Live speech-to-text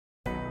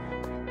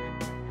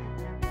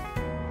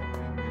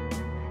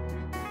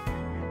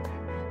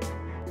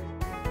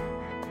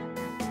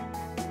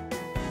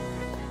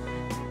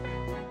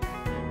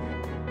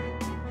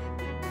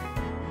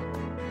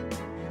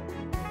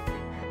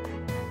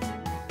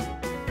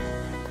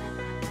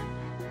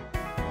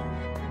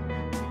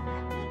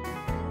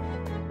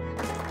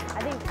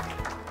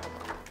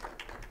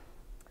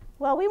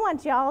Well, we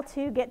want y'all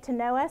to get to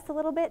know us a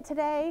little bit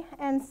today,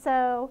 and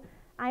so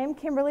I am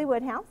Kimberley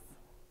Woodhouse,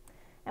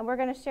 and we're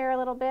going to share a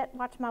little bit.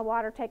 Watch my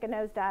water take a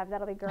nosedive.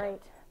 That'll be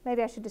great.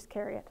 Maybe I should just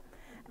carry it.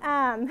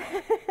 I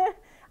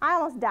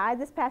almost died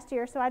this past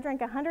year, so I drink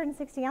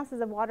 160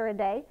 ounces of water a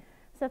day.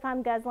 So if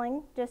I'm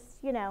guzzling,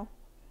 just,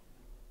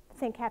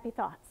 think happy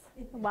thoughts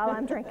while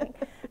I'm drinking.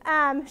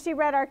 She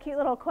read our cute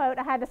little quote.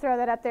 I had to throw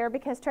that up there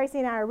because Tracie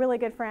and I are really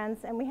good friends,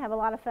 and we have a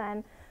lot of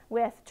fun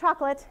with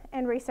chocolate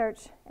and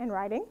research and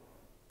writing.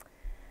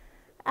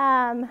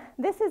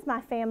 This is my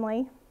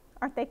family.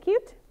 Aren't they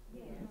cute?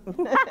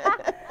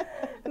 Yeah.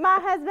 My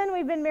husband,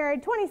 we've been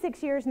married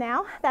 26 years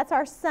now. That's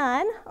our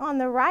son on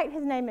the right.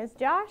 His name is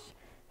Josh.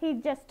 He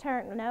just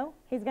turned,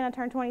 he's going to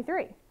turn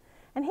 23.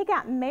 And he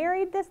got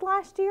married this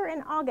last year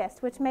in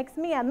August, which makes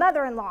me a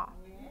mother-in-law.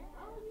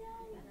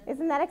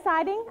 Isn't that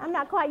exciting? I'm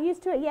not quite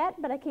used to it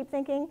yet, but I keep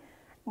thinking,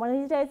 one of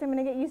these days I'm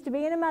going to get used to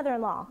being a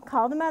mother-in-law,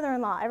 called a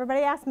mother-in-law. Everybody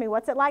asks me,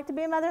 what's it like to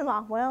be a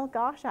mother-in-law? Well,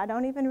 gosh, I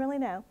don't even really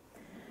know.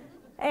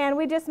 And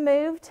we just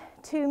moved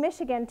to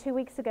Michigan 2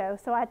 weeks ago,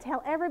 so I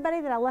tell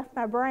everybody that I left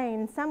my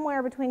brain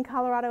somewhere between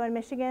Colorado and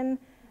Michigan.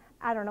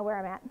 I don't know where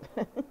I'm at.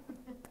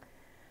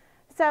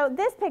 So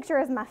this picture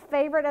is my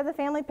favorite of the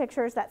family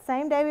pictures. That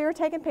same day we were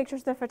taking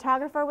pictures, the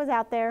photographer was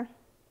out there.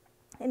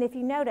 And if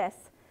you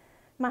notice,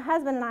 my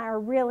husband and I are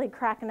really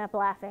cracking up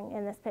laughing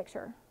in this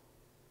picture.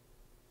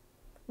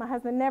 My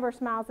husband never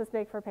smiles this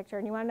big for a picture,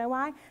 and you want to know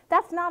why?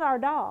 That's not our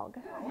dog.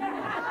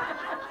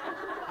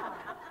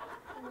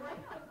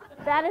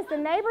 That is the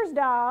neighbor's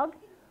dog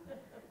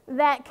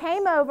that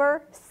came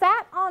over,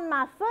 sat on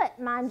my foot,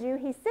 mind you.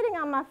 He's sitting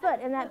on my foot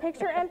in that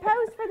picture and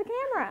posed for the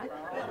camera.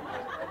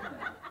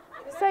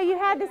 So you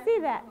had to see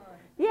that.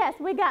 Yes,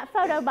 we got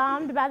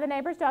photobombed by the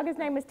neighbor's dog. His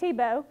name was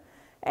Tebow,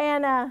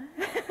 and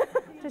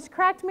just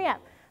cracked me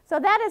up. So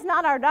that is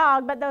not our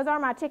dog, but those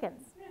are my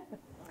chickens.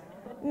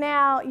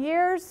 Now,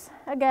 years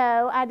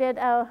ago, I did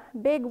a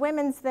big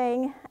women's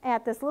thing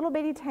at this little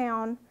bitty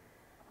town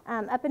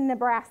up in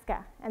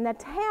Nebraska, and the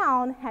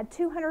town had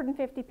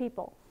 250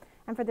 people.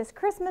 And for this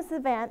Christmas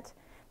event,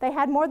 they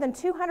had more than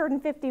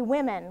 250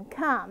 women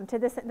come to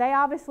this. They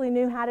obviously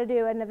knew how to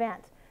do an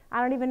event.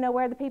 I don't even know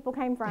where the people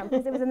came from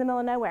because it was in the middle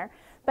of nowhere.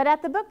 But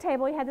at the book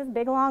table, we had this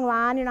big long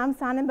line, I'm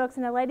signing books,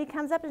 and a lady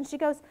comes up and she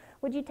goes,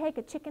 "Would you take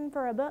a chicken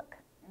for a book?"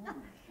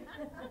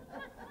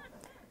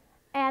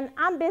 And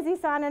I'm busy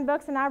signing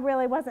books, and I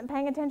really wasn't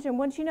paying attention.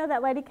 Wouldn't you know,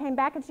 that lady came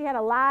back and she had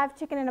a live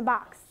chicken in a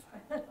box.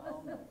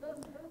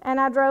 And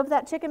I drove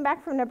that chicken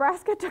back from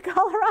Nebraska to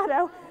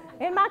Colorado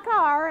in my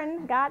car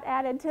and got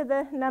added to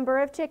the number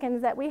of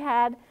chickens that we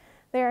had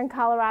there in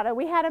Colorado.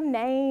 We had them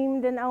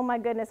named, and oh my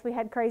goodness, we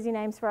had crazy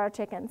names for our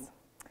chickens.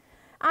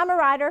 I'm a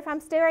writer. If I'm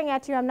staring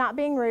at you, I'm not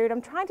being rude.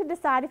 I'm trying to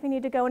decide if you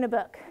need to go in a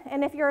book.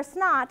 And if you're a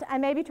snot, I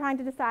may be trying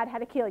to decide how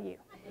to kill you.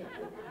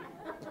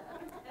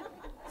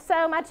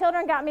 So my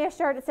children got me a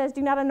shirt that says,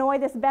 "Do not annoy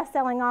this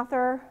best-selling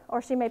author,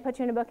 or she may put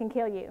you in a book and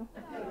kill you."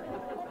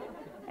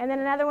 And then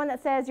another one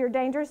that says, "You're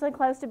dangerously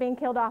close to being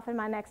killed off in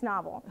my next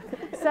novel."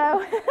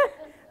 So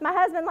my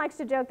husband likes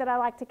to joke that I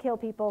like to kill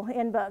people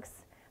in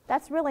books.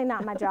 That's really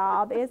not my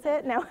job, is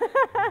it? No.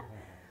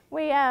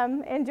 We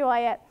enjoy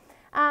it.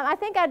 I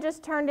think I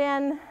just turned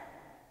in,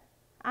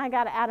 I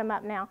got to add them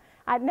up now.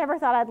 I never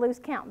thought I'd lose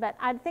count, but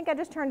I think I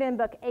just turned in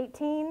book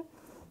 18.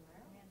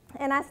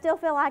 And I still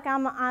feel like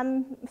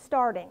I'm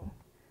starting.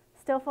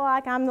 Still feel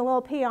like I'm the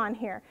little peon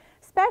here,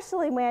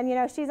 especially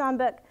when, she's on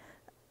book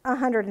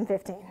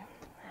 115.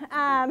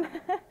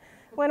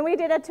 When we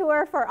did a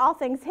tour for All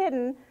Things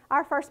Hidden,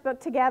 our first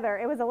book together,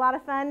 it was a lot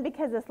of fun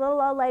because this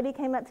little old lady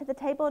came up to the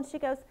table and she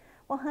goes,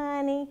 "Well,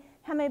 honey,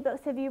 how many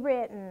books have you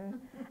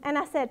written?" And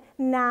I said,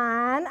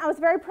 9. I was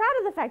very proud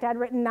of the fact I'd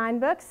written 9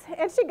 books.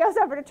 And she goes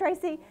over to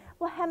Tracie,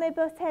 "Well, how many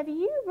books have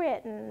you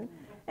written?"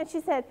 And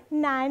she said,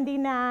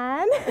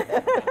 99.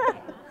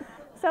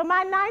 So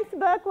my 9th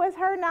book was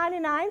her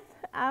 99th.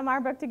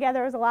 Our book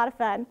together was a lot of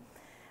fun.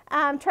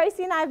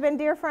 Tracie and I have been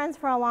dear friends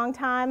for a long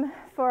time,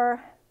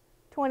 for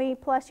 20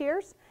 plus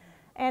years,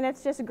 and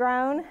it's just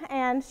grown,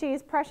 and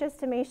she's precious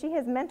to me. She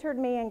has mentored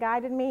me and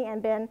guided me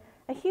and been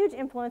a huge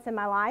influence in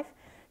my life.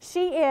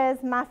 She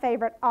is my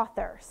favorite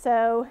author.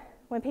 So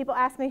when people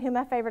ask me who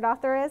my favorite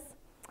author is,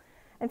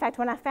 in fact,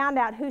 when I found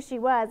out who she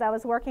was, I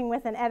was working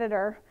with an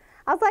editor.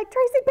 I was like,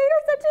 "Tracie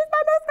Peterson, she's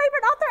my most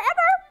favorite author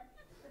ever."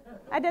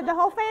 I did the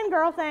whole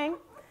fangirl thing,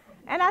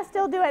 and I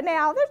still do it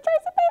now. "There's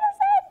Tracie Peterson."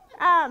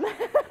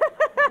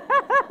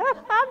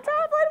 I'm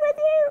traveling with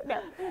you.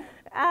 No.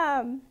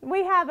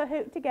 We have a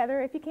hoot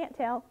together, if you can't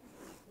tell.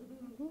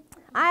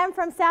 I am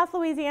from South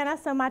Louisiana,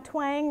 so my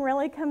twang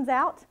really comes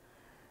out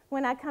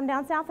when I come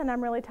down south, and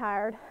I'm really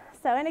tired.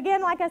 So, and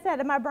again, like I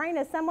said, my brain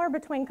is somewhere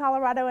between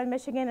Colorado and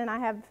Michigan, and I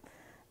have,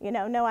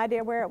 no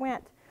idea where it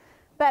went.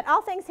 But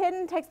All Things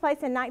Hidden takes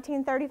place in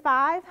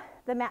 1935,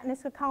 the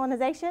Matanuska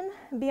colonization.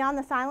 Beyond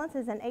the Silence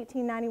is in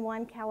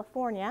 1891,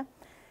 California.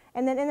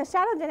 And then In the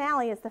Shadow of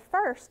Denali is the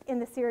first in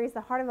the series,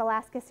 the Heart of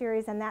Alaska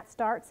series, and that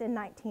starts in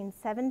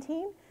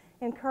 1917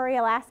 in Curry,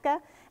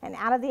 Alaska, and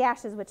Out of the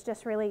Ashes, which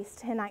just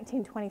released in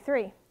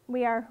 1923.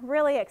 We are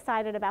really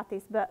excited about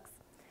these books.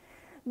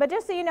 But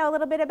just so you know a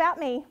little bit about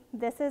me,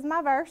 this is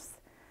my verse,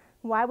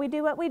 why we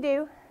do what we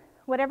do.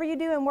 Whatever you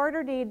do in word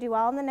or deed, do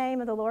all in the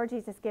name of the Lord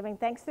Jesus, giving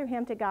thanks through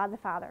him to God the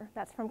Father.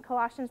 That's from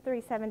Colossians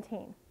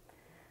 3:17.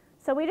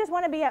 So we just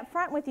want to be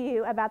upfront with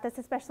you about this,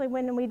 especially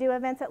when we do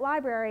events at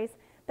libraries,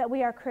 that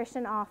we are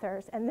Christian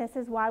authors, and this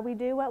is why we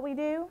do what we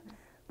do.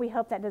 We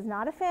hope that does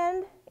not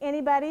offend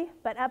anybody,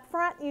 but up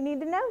front you need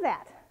to know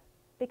that,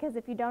 because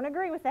if you don't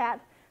agree with that,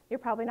 you're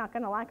probably not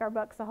going to like our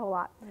books a whole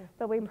lot.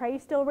 But we pray you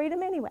still read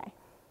them anyway.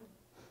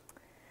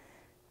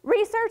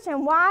 Research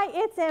and why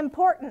it's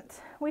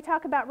important. We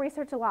talk about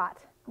research a lot.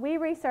 We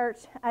research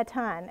a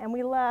ton, and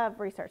we love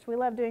research. We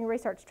love doing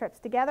research trips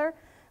together,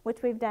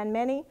 which we've done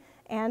many,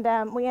 and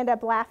we end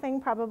up laughing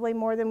probably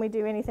more than we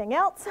do anything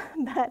else,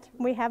 but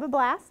we have a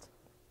blast.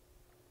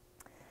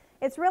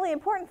 It's really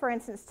important, for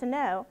instance, to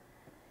know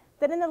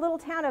that in the little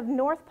town of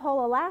North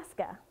Pole,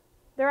 Alaska,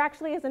 there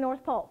actually is a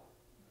North Pole.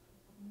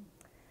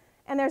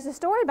 And there's a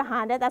story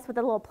behind it. That's what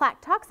the little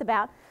plaque talks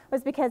about,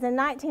 was because in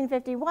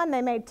 1951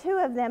 they made 2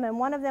 of them, and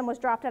one of them was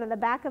dropped out of the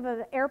back of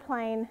an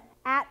airplane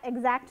at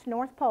exact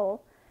North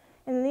Pole,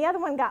 and then the other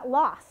one got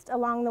lost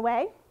along the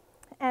way,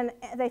 and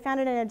they found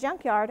it in a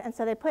junkyard, and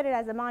so they put it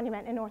as a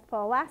monument in North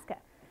Pole, Alaska.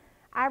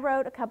 I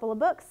wrote a couple of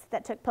books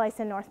that took place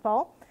in North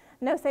Pole,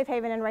 No Safe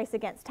Haven and Race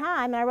Against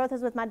Time, and I wrote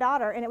those with my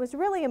daughter, and it was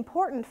really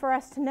important for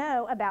us to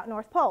know about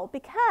North Pole,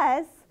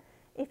 because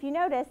if you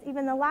notice,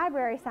 even the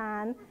library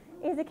sign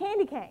is a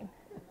candy cane.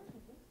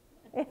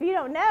 If you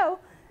don't know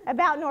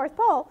about North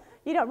Pole,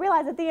 you don't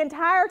realize that the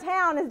entire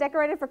town is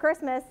decorated for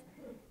Christmas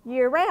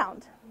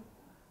year-round.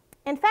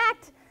 In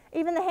fact,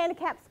 even the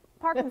handicapped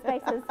parking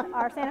spaces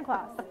are Santa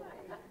Claus.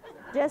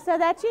 Just so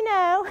that you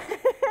know,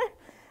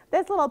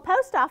 this little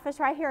post office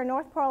right here in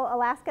North Pole,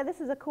 Alaska, this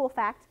is a cool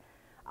fact.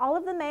 All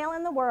of the mail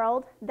in the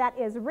world that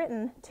is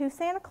written to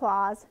Santa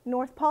Claus,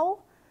 North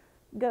Pole,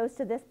 goes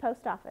to this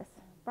post office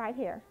right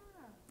here.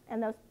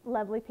 And those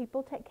lovely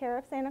people take care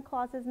of Santa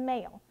Claus's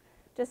mail,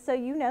 just so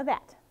you know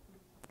that.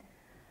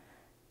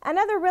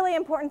 Another really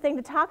important thing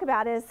to talk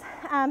about is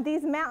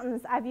these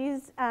mountains. I've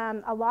used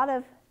a lot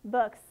of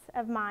books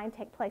of mine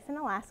take place in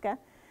Alaska.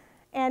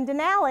 And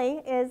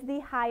Denali is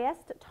the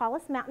highest,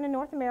 tallest mountain in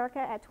North America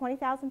at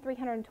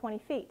 20,320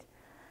 feet.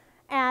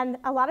 And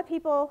a lot of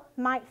people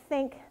might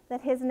think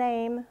that his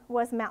name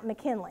was Mount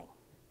McKinley.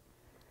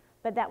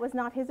 But that was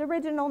not his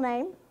original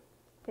name.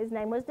 His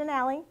name was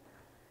Denali.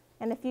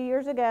 And a few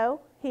years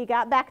ago, he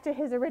got back to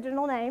his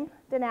original name,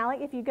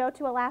 Denali. If you go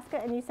to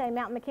Alaska and you say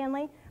Mount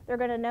McKinley, they're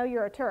going to know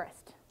you're a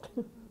tourist.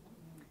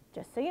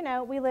 Just so you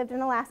know, we lived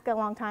in Alaska a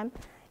long time.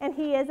 And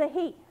he is a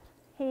he.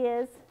 He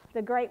is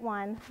the great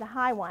one, the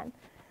high one.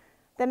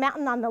 The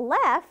mountain on the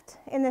left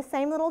in the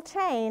same little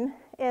chain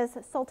is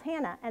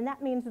Sultana, and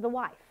that means the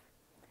wife.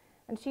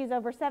 And she's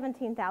over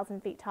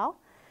 17,000 feet tall.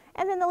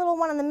 And then the little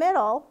one in the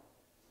middle,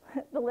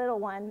 the little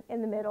one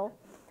in the middle,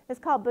 is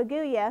called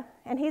Baguya,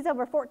 and he's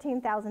over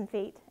 14,000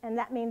 feet, and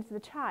that means the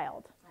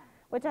child,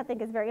 which I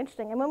think is very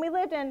interesting. And when we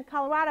lived in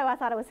Colorado, I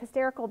thought it was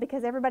hysterical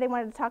because everybody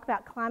wanted to talk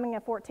about climbing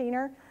a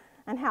 14er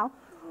and how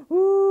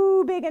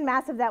big and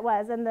massive that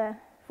was. And the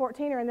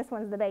 14er, and this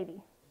one's the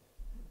baby.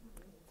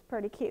 It's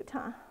pretty cute,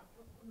 huh?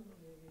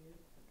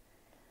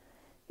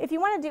 If you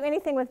want to do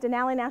anything with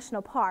Denali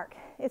National Park,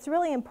 it's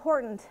really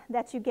important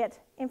that you get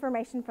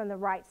information from the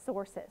right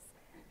sources.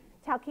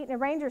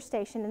 Talkeetna Ranger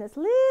Station in this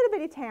little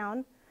bitty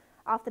town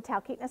off the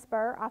Talkeetna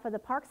Spur, off of the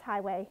Parks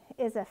Highway,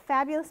 is a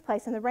fabulous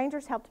place, and the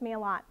rangers helped me a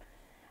lot.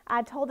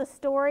 I told a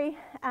story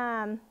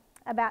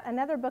about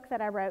another book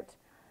that I wrote,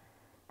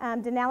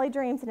 Denali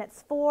Dreams, and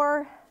it's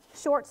 4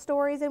 short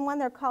stories in one.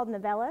 They're called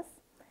novellas,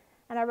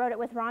 and I wrote it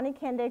with Ronnie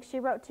Kendig. She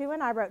wrote 2,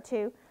 and I wrote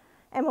 2.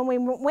 And when we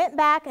went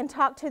back and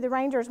talked to the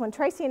rangers, when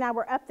Tracie and I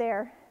were up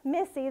there,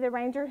 Missy, the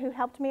ranger who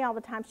helped me all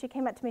the time, she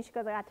came up to me, she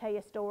goes, I gotta tell you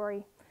a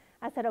story.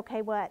 I said,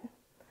 okay, what?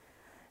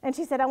 And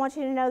she said, I want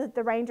you to know that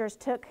the rangers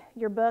took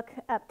your book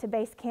up to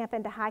base camp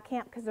and to high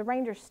camp, because the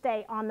rangers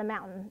stay on the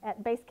mountain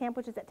at base camp,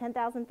 which is at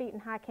 10,000 feet,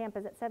 and high camp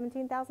is at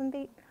 17,000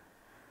 feet.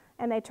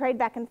 And they trade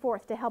back and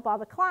forth to help all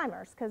the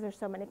climbers, because there's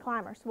so many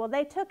climbers. Well,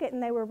 they took it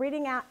and they were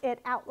reading it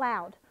out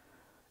loud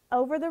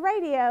over the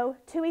radio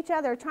to each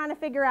other, trying to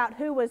figure out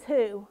who was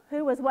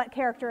what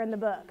character in the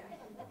book.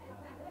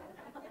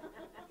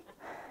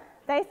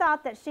 They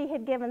thought that she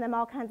had given them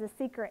all kinds of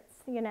secrets,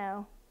 you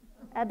know,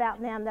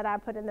 about them that I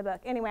put in the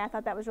book. Anyway, I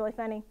thought that was really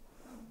funny.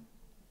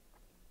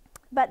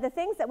 But the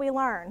things that we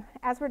learn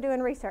as we're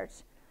doing research,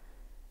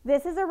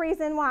 this is a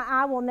reason why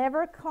I will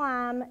never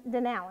climb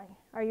Denali.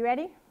 Are you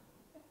ready?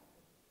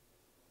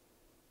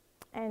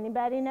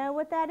 Anybody know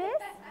what that is?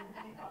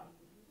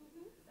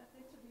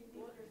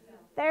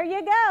 There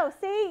you go.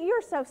 See,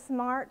 you're so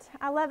smart.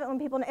 I love it when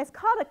people know. It's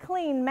called a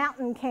clean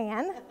mountain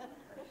can.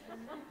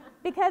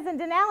 Because in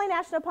Denali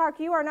National Park,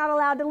 you are not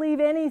allowed to leave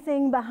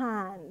anything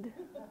behind.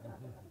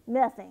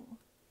 Nothing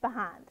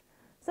behind.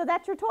 So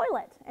that's your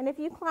toilet. And if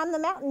you climb the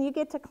mountain, you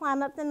get to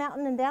climb up the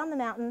mountain and down the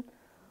mountain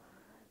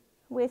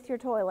with your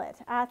toilet.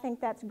 I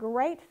think that's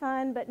great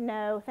fun, but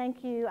no,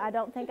 thank you. I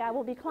don't think I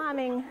will be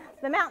climbing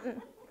the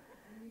mountain.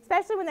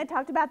 Especially when they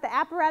talked about the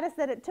apparatus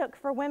that it took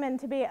for women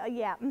to be,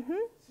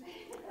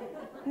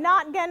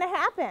 not going to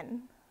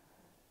happen.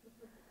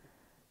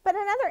 But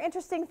another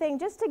interesting thing,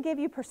 just to give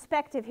you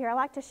perspective here, I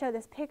like to show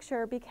this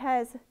picture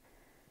because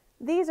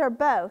these are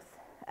both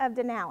of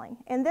Denali.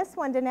 And this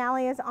one,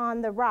 Denali is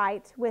on the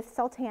right with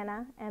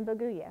Sultana and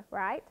Boguya,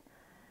 right?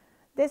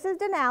 This is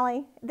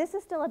Denali. This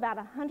is still about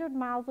 100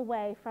 miles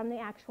away from the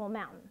actual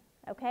mountain,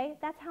 okay?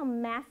 That's how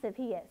massive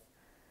he is.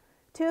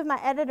 Two of my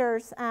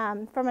editors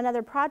from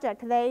another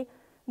project, they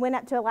went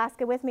up to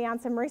Alaska with me on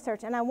some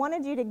research, and I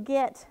wanted you to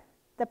get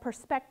the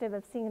perspective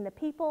of seeing the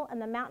people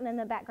and the mountain in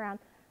the background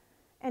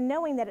and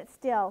knowing that it's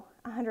still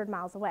 100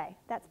 miles away.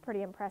 That's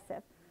pretty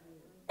impressive.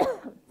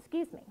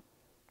 Excuse me.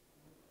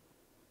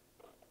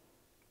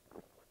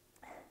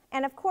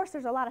 And of course,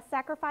 there's a lot of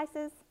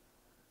sacrifices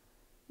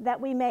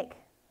that we make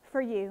for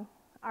you,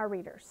 our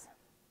readers.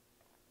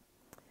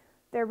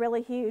 They're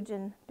really huge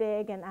and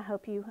big, and I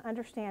hope you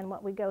understand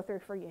what we go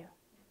through for you.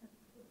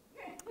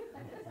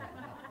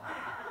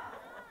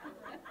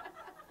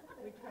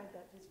 We tried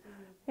that just for you.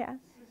 Yeah.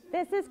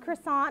 This is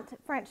croissant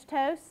French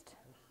toast.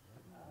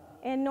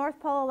 In North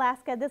Pole,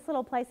 Alaska, this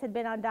little place had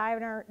been on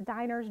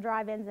diners,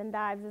 drive-ins, and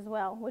dives as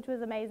well, which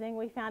was amazing.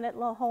 We found it, a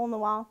little hole in the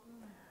wall.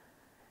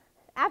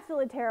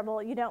 Absolutely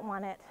terrible. You don't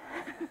want it.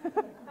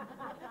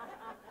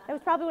 It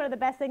was probably one of the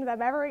best things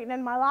I've ever eaten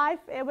in my life.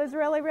 It was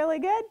really, really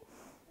good.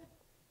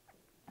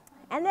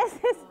 And this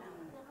is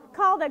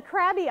called a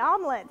crabby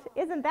omelet.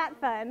 Isn't that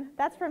fun?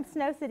 That's from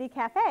Snow City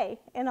Cafe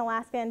in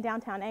Alaska in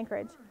downtown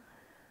Anchorage.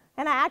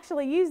 And I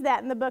actually use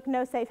that in the book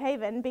No Safe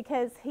Haven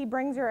because he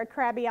brings her a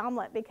crabby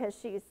omelet because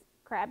she's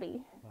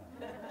crabby,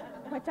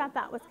 which I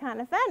thought was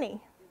kind of funny.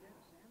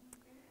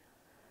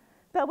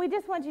 But we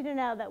just want you to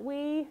know that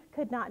we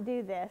could not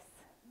do this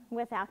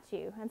without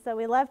you. And so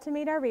we love to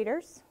meet our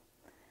readers.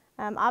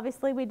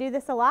 Obviously, we do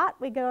this a lot.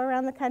 We go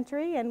around the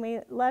country, and we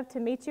love to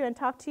meet you and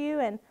talk to you.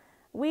 And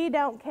we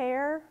don't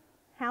care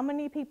how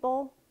many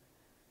people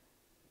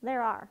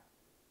there are.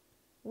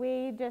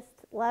 We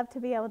just love to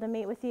be able to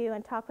meet with you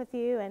and talk with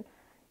you. And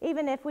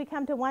even if we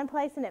come to one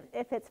place and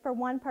if it's for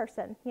one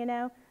person, you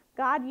know,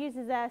 God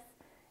uses us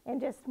in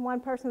just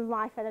one person's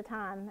life at a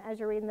time as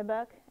you're reading the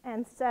book.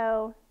 And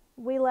so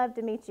we love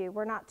to meet you.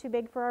 We're not too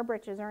big for our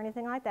britches or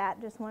anything like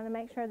that. Just want to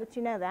make sure that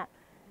you know that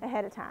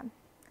ahead of time.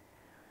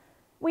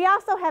 We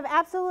also have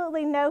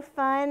absolutely no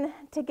fun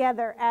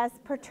together as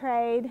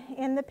portrayed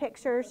in the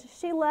pictures.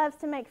 She loves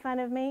to make fun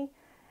of me,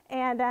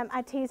 and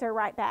I tease her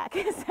right back.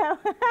 So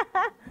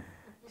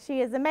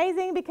she is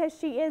amazing because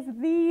she is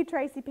the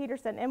Tracie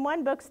Peterson. In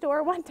one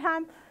bookstore one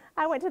time,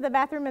 I went to the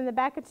bathroom in the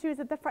back and she was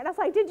at the front. I was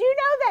like, did you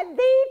know that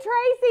the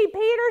Tracie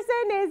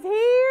Peterson is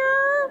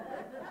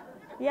here?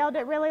 Yelled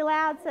it really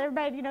loud so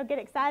everybody, you know, get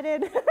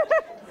excited.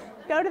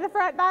 Go to the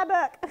front, buy a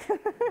book.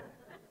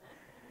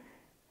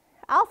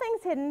 All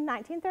Things Hidden,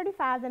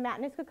 1935, the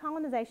Matanuska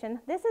colonization.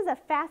 This is a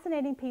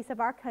fascinating piece of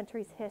our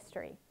country's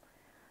history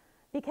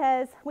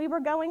because we were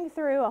going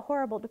through a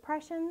horrible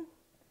depression.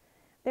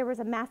 There was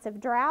a massive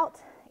drought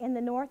in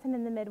the north and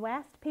in the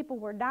Midwest. People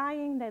were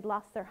dying. They'd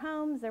lost their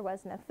homes. There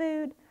was no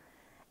food.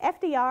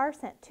 FDR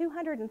sent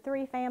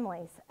 203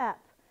 families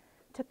up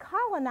to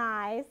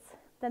colonize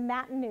the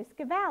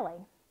Matanuska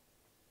Valley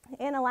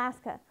in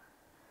Alaska.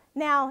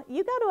 Now,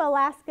 you go to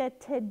Alaska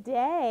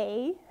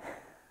today,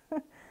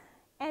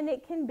 and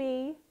it can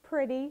be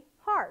pretty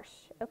harsh,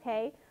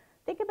 okay?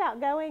 Think about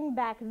going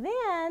back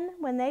then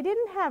when they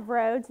didn't have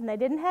roads and they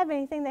didn't have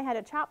anything. They had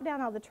to chop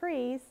down all the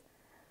trees.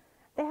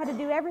 They had to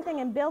do everything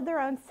and build their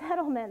own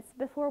settlements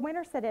before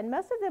winter set in.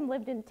 Most of them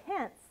lived in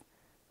tents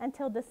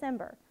until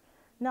December.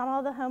 Not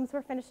all the homes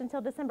were finished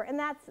until December. And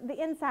that's,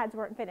 the insides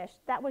weren't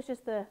finished. That was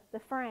just the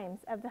frames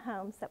of the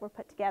homes that were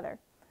put together.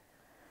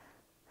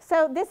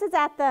 So this is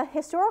at the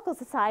Historical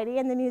Society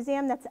and the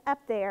museum that's up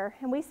there.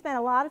 And we spent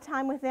a lot of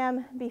time with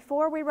them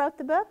before we wrote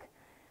the book,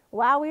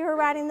 while we were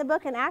writing the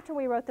book, and after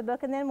we wrote the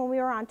book. And then when we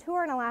were on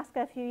tour in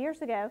Alaska a few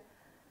years ago,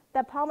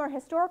 the Palmer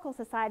Historical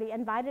Society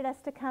invited us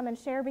to come and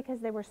share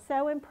because they were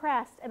so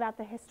impressed about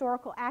the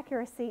historical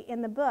accuracy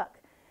in the book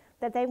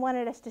that they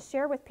wanted us to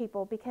share with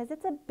people because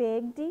it's a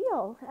big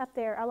deal up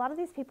there. A lot of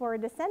these people are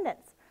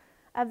descendants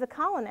of the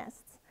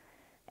colonists.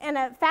 And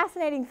a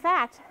fascinating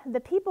fact, the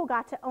people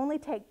got to only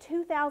take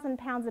 2,000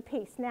 pounds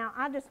apiece. Now,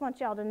 I just want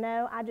y'all to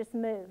know I just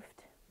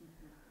moved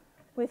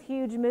with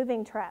huge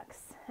moving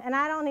trucks. And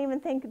I don't even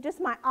think,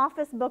 just my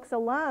office books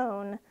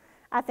alone,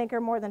 I think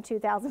are more than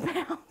 2,000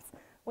 pounds.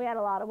 We had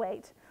a lot of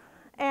weight.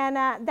 And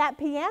that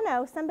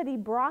piano, somebody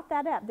brought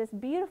that up, this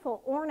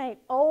beautiful, ornate,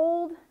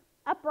 old,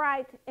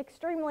 upright,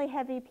 extremely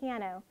heavy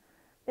piano.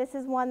 This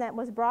is one that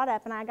was brought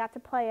up, and I got to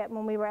play it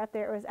when we were up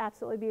there. It was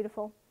absolutely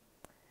beautiful.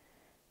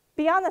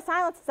 Beyond the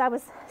Silence, as I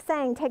was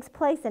saying, takes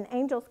place in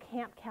Angels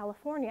Camp,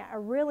 California, a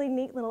really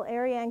neat little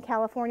area in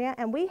California,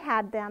 and we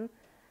had them.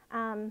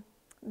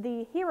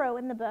 The hero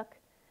in the book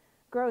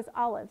grows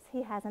olives.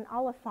 He has an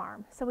olive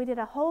farm. So we did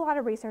a whole lot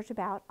of research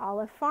about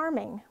olive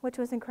farming, which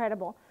was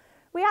incredible.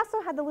 We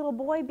also had the little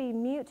boy be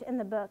mute in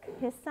the book,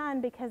 his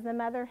son, because the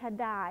mother had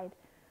died.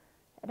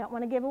 I don't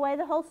want to give away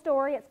the whole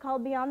story. It's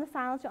called Beyond the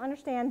Silence, you'll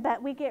understand,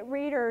 but we get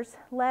readers'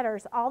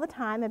 letters all the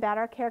time about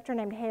our character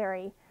named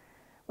Harry,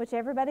 which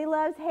everybody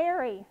loves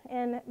Harry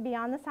in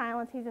Beyond the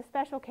Silence. He's a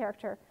special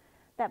character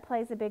that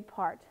plays a big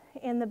part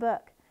in the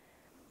book.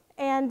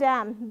 And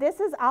this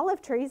is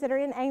olive trees that are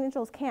in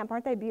Angels Camp.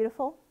 Aren't they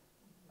beautiful?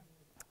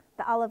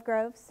 The olive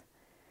groves.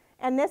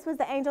 And this was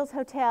the Angels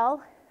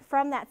Hotel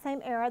from that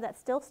same era that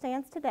still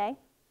stands today.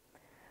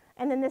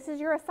 And then this is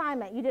your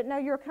assignment. You didn't know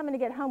you were coming to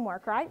get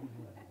homework, right?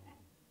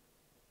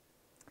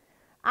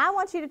 I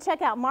want you to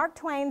check out Mark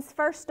Twain's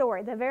first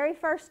story, the very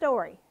first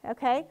story,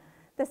 okay?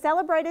 The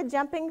Celebrated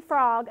Jumping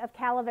Frog of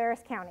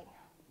Calaveras County.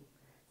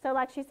 So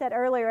like she said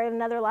earlier in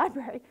another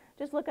library,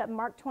 just look up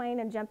Mark Twain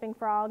and Jumping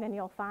Frog and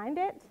you'll find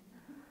it.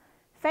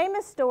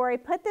 Famous story,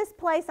 put this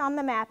place on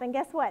the map, and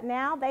guess what?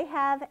 Now they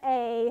have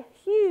a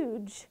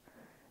huge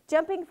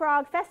Jumping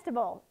Frog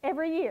Festival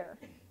every year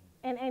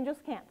in Angels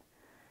Camp.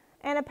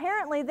 And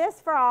apparently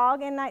this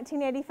frog in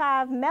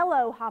 1985,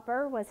 Mellow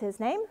Hopper was his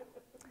name,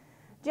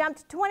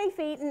 jumped 20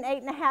 feet and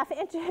 8.5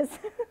 inches.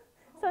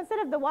 So instead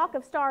of the Walk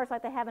of Stars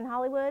like they have in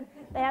Hollywood,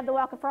 they have the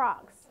Walk of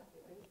Frogs.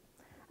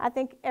 I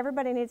think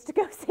everybody needs to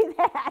go see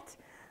that.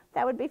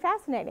 That would be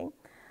fascinating.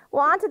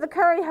 Well, on to the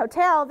Curry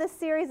Hotel. This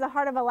series, The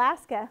Heart of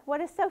Alaska.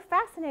 What is so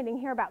fascinating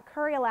here about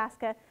Curry,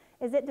 Alaska,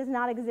 is it does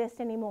not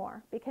exist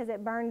anymore because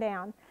it burned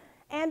down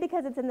and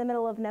because it's in the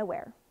middle of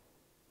nowhere.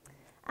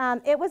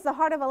 It was the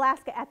heart of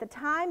Alaska at the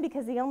time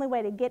because the only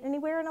way to get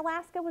anywhere in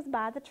Alaska was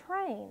by the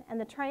train. And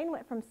the train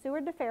went from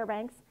Seward to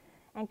Fairbanks,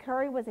 and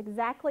Curry was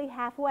exactly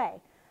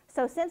halfway.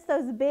 So since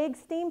those big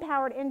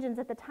steam-powered engines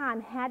at the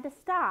time had to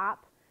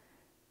stop,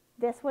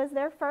 this was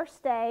their first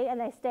stay, and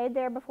they stayed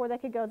there before they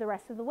could go the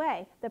rest of the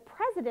way. The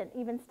president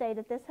even stayed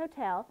at this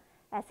hotel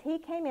as he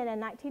came in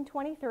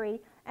 1923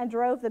 and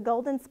drove the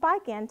Golden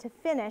Spike in to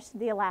finish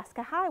the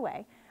Alaska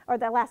Highway, or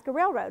the Alaska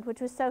Railroad,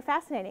 which was so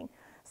fascinating.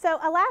 So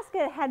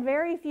Alaska had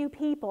very few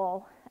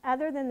people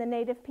other than the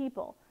native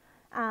people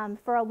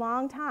for a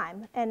long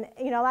time. And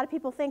you know, a lot of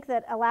people think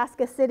that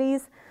Alaska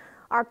cities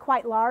are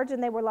quite large,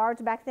 and they were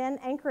large back then.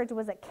 Anchorage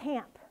was a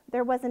camp.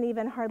 There wasn't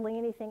even hardly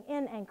anything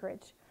in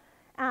Anchorage.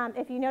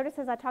 If you notice,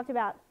 as I talked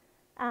about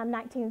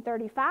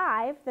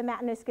 1935, the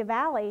Matanuska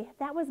Valley,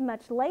 that was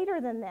much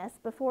later than this,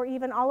 before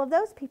even all of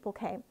those people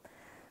came.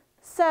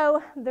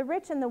 So the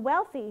rich and the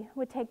wealthy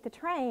would take the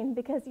train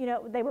because, you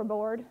know, they were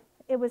bored.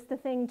 It was the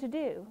thing to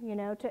do, you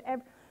know, to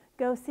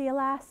go see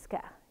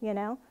Alaska, you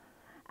know.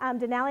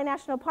 Denali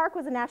National Park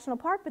was a national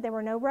park, but there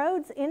were no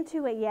roads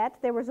into it yet.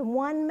 There was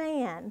one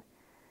man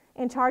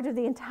in charge of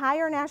the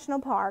entire national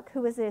park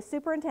who was the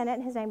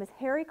superintendent. His name was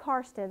Harry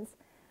Karstens.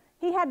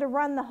 He had to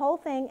run the whole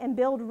thing and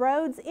build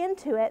roads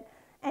into it,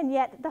 and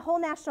yet the whole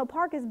national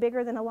park is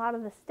bigger than a lot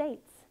of the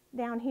states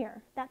down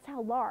here. That's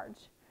how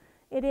large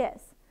it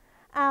is.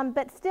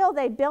 But still,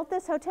 they built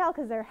this hotel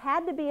because there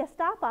had to be a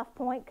stop-off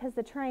point because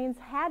the trains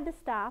had to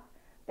stop.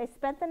 They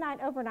spent the night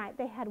overnight.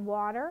 They had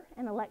water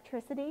and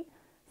electricity.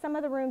 Some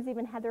of the rooms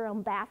even had their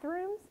own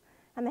bathrooms,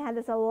 and they had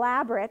this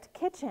elaborate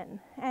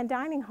kitchen and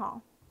dining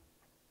hall.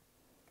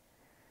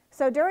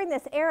 So during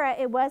this era,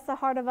 it was the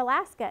heart of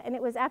Alaska, and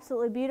it was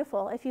absolutely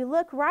beautiful. If you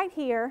look right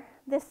here,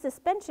 this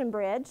suspension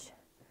bridge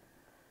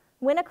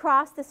went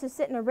across. This was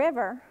sitting in a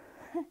river,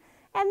 and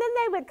then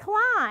they would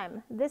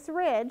climb this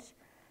ridge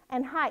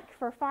and hike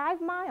for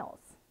 5 miles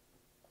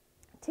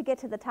to get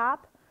to the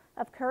top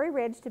of Curry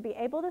Ridge to be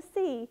able to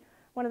see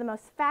one of the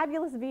most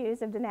fabulous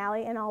views of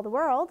Denali in all the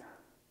world.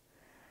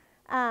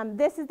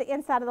 This is the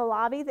inside of the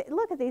lobby.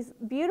 Look at these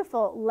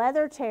beautiful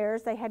leather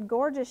chairs. They had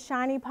gorgeous,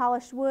 shiny,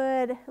 polished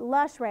wood,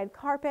 lush red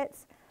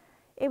carpets.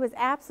 It was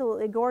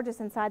absolutely gorgeous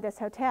inside this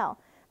hotel.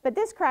 But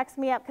this cracks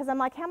me up because I'm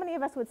like, how many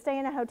of us would stay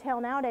in a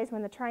hotel nowadays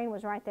when the train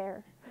was right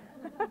there?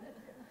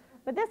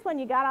 But this one,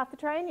 you got off the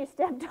train, you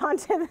stepped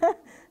onto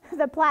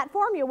the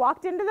platform, you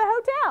walked into the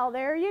hotel.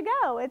 There you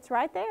go. It's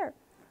right there.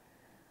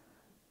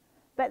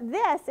 But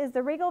this is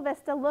the Regal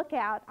Vista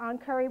Lookout on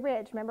Curry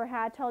Ridge. Remember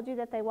how I told you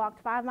that they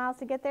walked 5 miles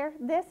to get there?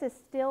 This is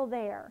still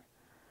there.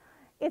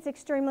 It's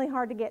extremely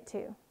hard to get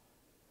to.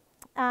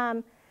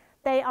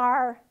 They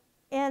are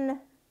in,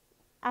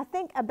 I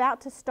think,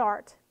 about to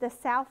start the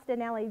South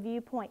Denali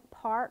Viewpoint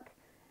Park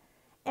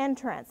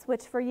entrance,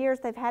 which for years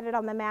they've had it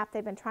on the map.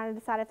 They've been trying to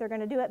decide if they're going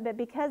to do it, but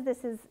because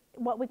this is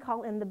what we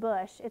call in the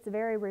bush, it's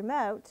very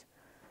remote,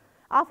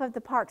 off of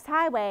the park's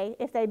highway,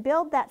 if they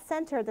build that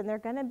center, then they're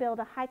going to build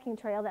a hiking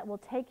trail that will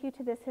take you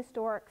to this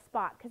historic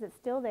spot because it's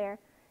still there.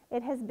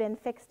 It has been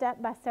fixed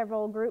up by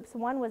several groups.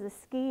 One was a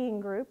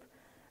skiing group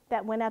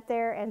that went up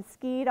there and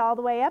skied all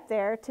the way up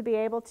there to be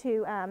able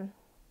to,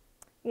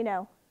 you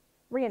know,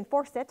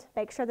 reinforce it,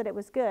 make sure that it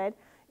was good.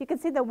 You can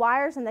see the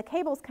wires and the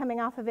cables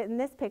coming off of it in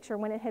this picture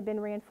when it had been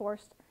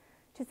reinforced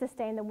to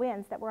sustain the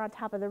winds that were on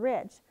top of the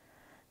ridge.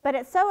 But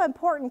it's so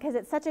important because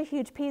it's such a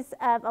huge piece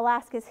of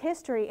Alaska's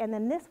history, and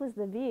then this was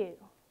the view.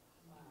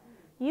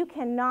 You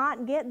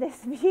cannot get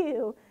this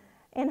view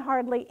in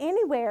hardly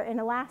anywhere in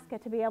Alaska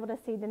to be able to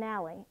see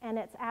Denali, and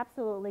it's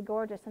absolutely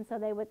gorgeous. And so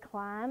they would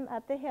climb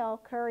up the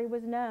hill. Curry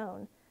was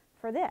known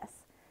for this.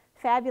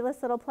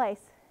 Fabulous little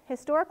place.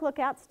 historic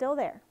lookout still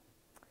there.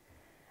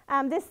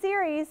 This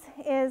series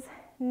is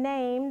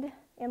named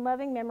in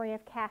loving memory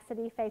of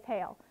Cassidy Faith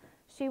Hale.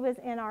 She was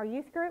in our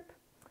youth group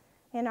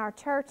in our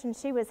church, and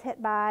she was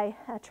hit by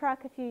a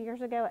truck a few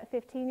years ago at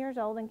 15 years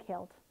old and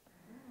killed.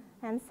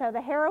 And so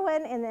the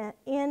heroine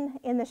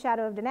in the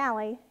Shadow of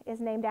Denali is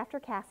named after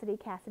Cassidy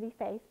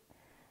Faith,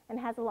 and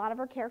has a lot of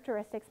her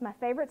characteristics. My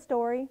favorite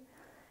story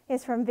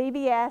is from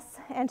VBS,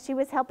 and she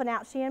was helping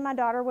out. She and my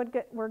daughter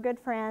were good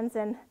friends,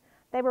 and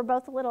they were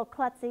both a little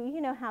klutzy.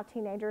 You know how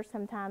teenagers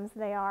sometimes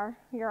they are.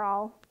 You're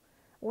all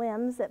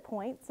limbs at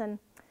points. And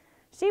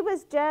she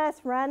was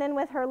just running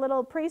with her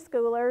little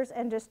preschoolers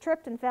and just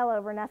tripped and fell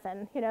over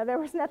nothing. You know, there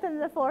was nothing on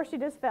the floor. She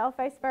just fell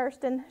face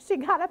first. And she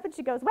got up and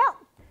she goes, well,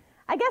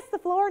 I guess the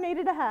floor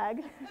needed a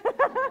hug.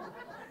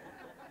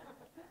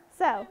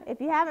 So if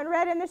you haven't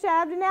read In the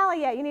Shadow of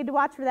Denali yet, you need to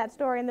watch for that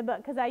story in the book,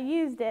 because I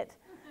used it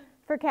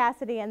for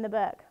Cassidy in the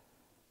book.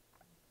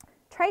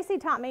 Tracie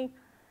taught me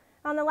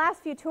on the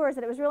last few tours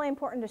that it was really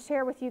important to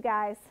share with you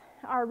guys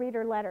our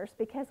reader letters,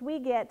 because we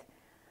get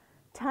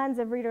tons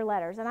of reader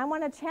letters. And I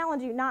want to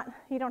challenge you,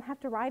 you don't have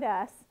to write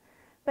us,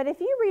 but if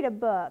you read a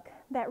book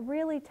that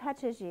really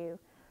touches you,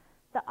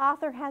 the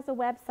author has a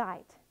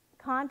website.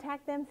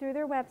 Contact them through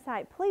their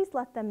website. Please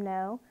let them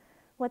know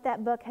what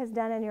that book has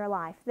done in your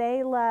life.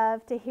 They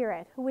love to hear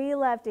it. We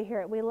love to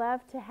hear it. We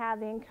love to have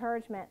the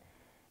encouragement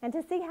and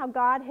to see how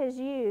God has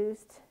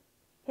used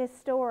his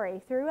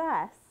story through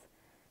us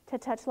to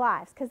touch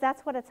lives, because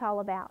that's what it's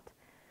all about.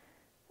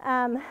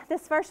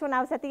 This first one,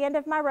 I was at the end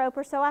of my rope,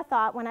 or so I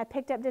thought, when I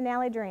picked up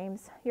Denali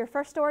Dreams. Your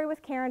first story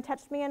with Karen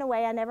touched me in a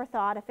way I never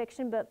thought a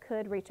fiction book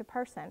could reach a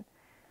person.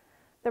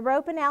 The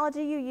rope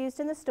analogy you used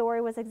in the story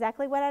was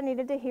exactly what I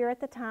needed to hear at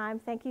the time.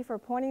 Thank you for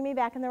pointing me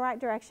back in the right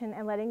direction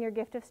and letting your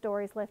gift of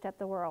stories lift up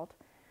the world.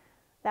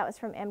 That was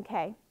from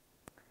MK.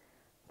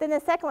 Then the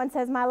second one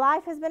says, my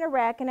life has been a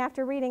wreck, and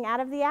after reading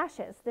Out of the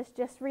Ashes, this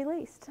just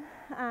released,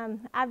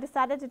 I've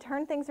decided to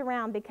turn things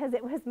around because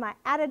it was my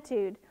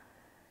attitude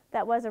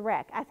that was a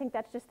wreck. I think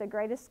that's just the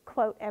greatest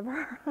quote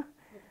ever.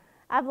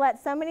 I've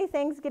let so many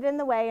things get in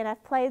the way, and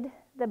I've played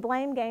the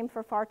blame game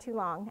for far too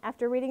long.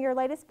 After reading your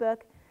latest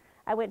book,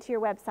 I went to your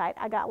website.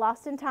 I got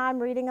lost in time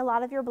reading a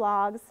lot of your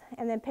blogs,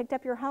 and then picked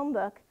up your home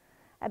book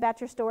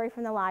about your story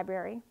from the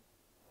library.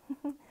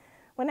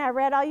 When I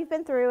read all you've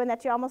been through and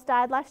that you almost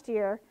died last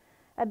year,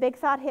 a big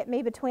thought hit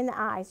me between the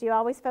eyes. You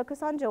always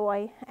focus on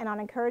joy and on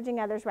encouraging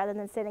others rather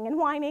than sitting and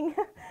whining.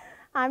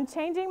 I'm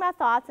changing my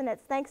thoughts, and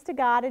it's thanks to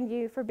God and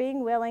you for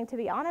being willing to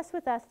be honest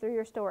with us through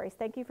your stories.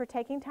 Thank you for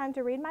taking time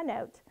to read my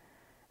note,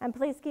 and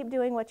please keep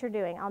doing what you're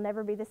doing. I'll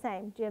never be the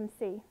same. Jim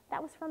C.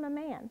 That was from a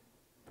man.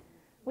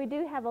 We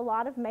do have a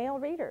lot of male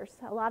readers,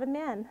 a lot of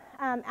men.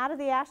 Out of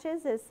the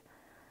Ashes is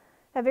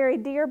a very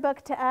dear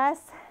book to us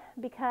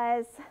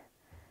because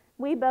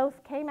we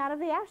both came out of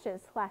the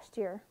ashes last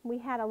year. We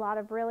had a lot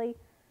of really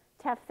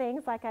tough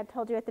things. Like I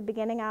told you at the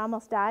beginning, I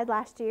almost died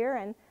last year,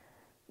 and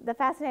the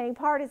fascinating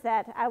part is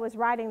that I was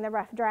writing the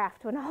rough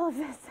draft when all of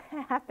this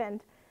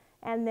happened,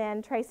 and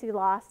then Tracie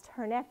lost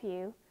her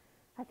nephew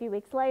a few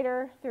weeks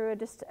later through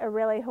just a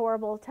really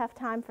horrible, tough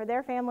time for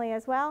their family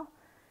as well.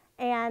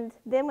 And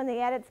then when the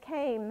edits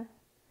came,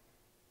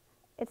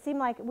 it seemed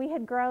like we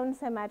had grown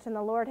so much and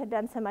the Lord had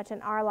done so much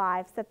in our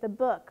lives that the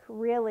book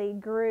really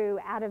grew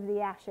out of the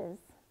ashes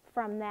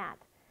from that.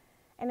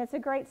 And it's a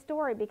great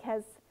story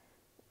because,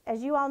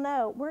 as you all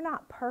know, we're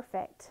not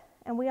perfect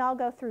and we all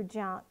go through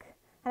junk.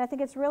 And I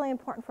think it's really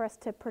important for us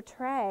to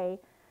portray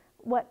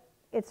what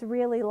it's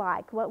really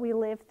like, what we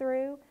lived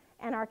through.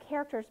 And our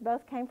characters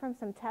both came from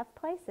some tough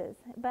places,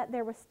 but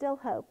there was still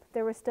hope,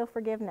 there was still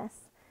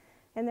forgiveness,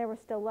 and there was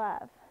still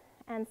love.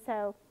 And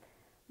so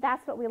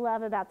that's what we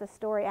love about the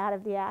story Out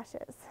of the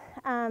Ashes.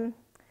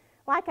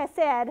 Like I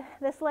said,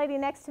 this lady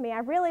next to me, I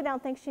really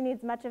don't think she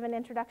needs much of an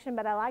introduction,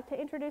 but I like to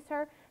introduce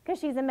her because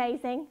she's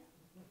amazing.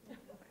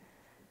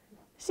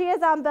 She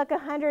is on book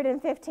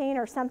 115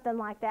 or something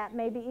like that,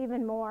 maybe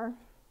even more.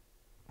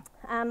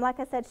 Like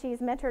I said, she's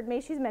mentored me.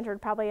 She's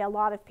mentored probably a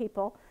lot of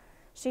people.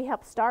 She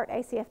helped start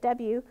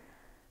ACFW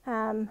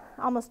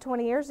almost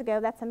 20 years ago.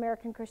 That's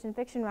American Christian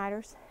Fiction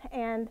Writers.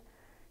 And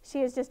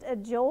she is just a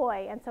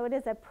joy. And so it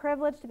is a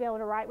privilege to be able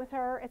to write with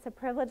her. It's a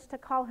privilege to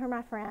call her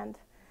my friend.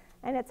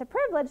 And it's a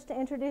privilege to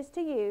introduce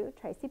to you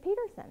Tracie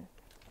Peterson.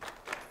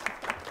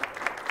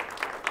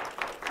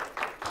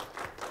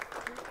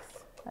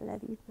 I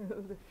love you. I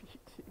love you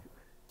too.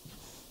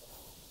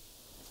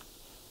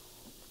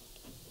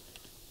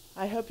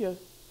 I hope you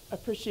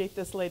appreciate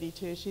this lady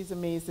too. She's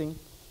amazing.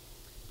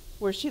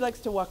 Where she likes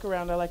to walk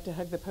around, I like to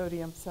hug the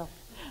podium. So,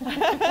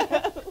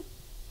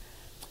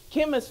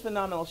 Kim is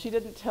phenomenal. She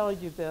didn't tell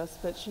you this,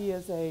 but she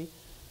is a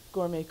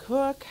gourmet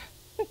cook.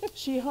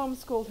 She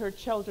homeschooled her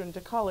children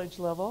to college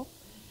level.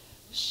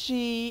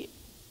 She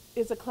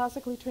is a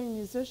classically trained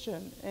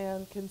musician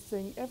and can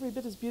sing every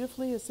bit as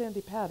beautifully as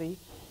Sandy Patty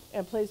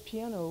and plays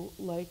piano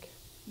like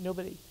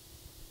nobody.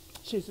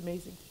 She's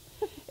amazing.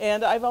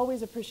 And I've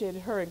always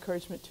appreciated her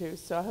encouragement too,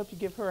 so I hope you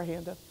give her a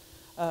hand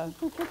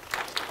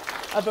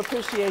of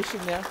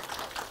appreciation there.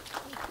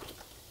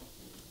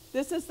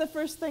 This is the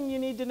first thing you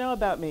need to know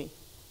about me.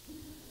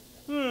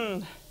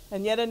 And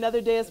yet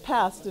another day has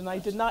passed, and I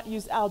did not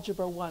use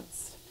algebra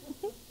once.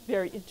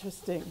 Very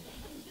interesting.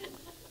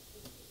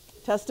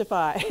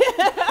 Testify.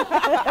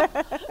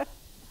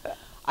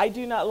 I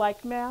do not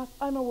like math.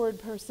 I'm a word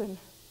person.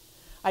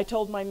 I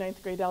told my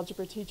 9th grade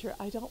algebra teacher,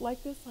 I don't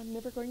like this. I'm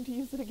never going to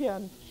use it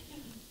again.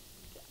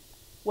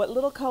 What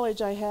little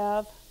college I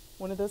have,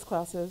 one of those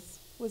classes,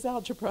 was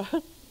algebra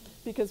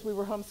because we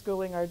were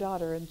homeschooling our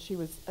daughter, and she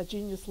was a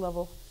genius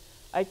level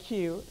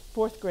IQ,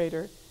 4th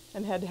grader,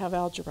 and had to have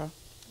algebra.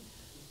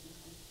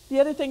 The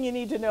other thing you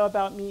need to know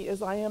about me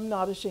is I am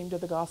not ashamed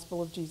of the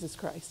gospel of Jesus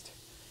Christ.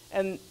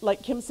 And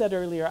like Kim said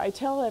earlier, I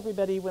tell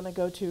everybody when I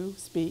go to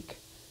speak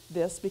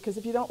this, because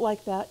if you don't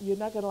like that, you're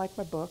not going to like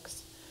my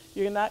books.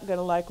 You're not going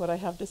to like what I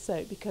have to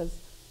say, because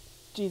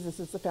Jesus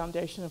is the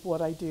foundation of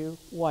what I do,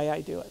 why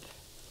I do it.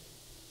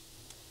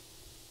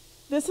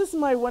 This is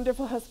my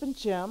wonderful husband,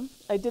 Jim.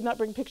 I did not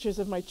bring pictures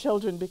of my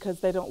children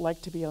because they don't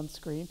like to be on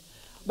screen.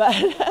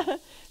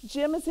 But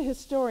Jim is a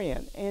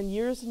historian, and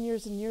years and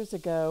years and years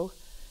ago,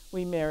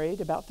 we married,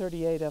 about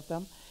 38 of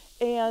them,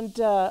 and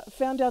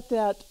found out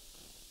that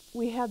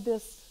we had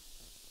this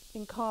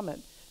in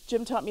common.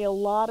 Jim taught me a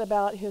lot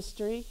about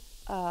history.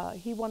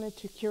 He wanted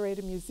to curate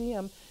a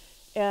museum,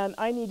 and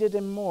I needed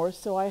him more,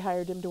 so I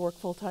hired him to work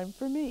full-time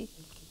for me.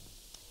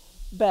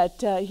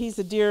 But he's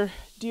a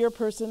dear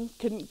person,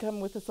 couldn't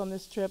come with us on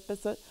this trip,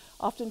 but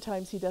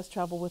oftentimes he does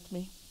travel with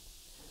me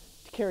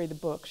to carry the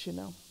books, you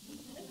know.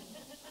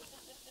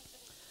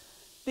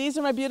 These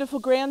are my beautiful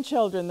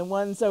grandchildren. The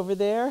ones over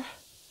there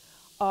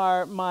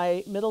are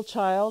my middle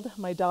child.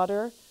 My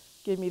daughter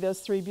gave me those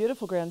 3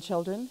 beautiful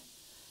grandchildren.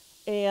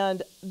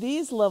 And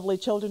these lovely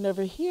children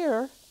over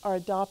here are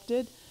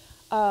adopted.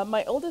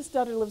 My oldest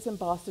daughter lives in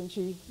Boston.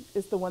 She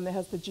is the one that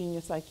has the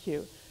genius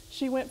IQ.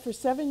 She went for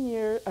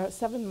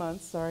 7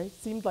 months,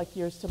 seemed like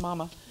years to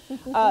Mama,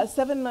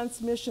 7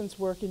 months missions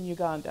work in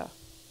Uganda.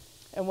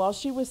 And while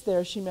she was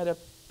there, she met a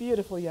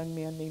beautiful young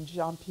man named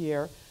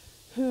Jean-Pierre,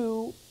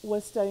 who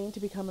was studying to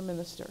become a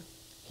minister.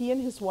 He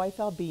and his wife,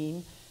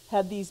 Albine,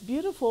 had these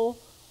beautiful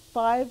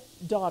 5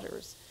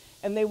 daughters,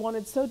 and they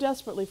wanted so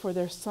desperately for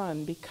their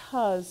son,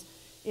 because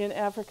in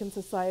African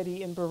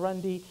society, in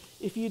Burundi,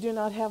 if you do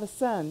not have a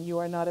son, you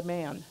are not a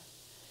man.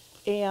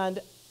 And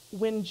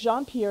when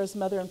Jean-Pierre's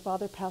mother and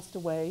father passed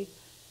away,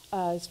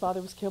 his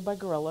father was killed by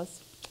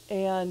guerrillas,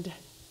 and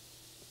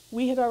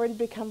we had already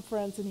become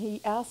friends, and he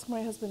asked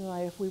my husband and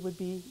I if we would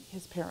be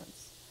his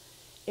parents.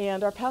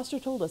 And our pastor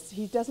told us,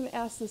 he doesn't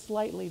ask this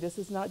lightly. This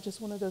is not just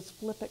one of those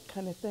flippant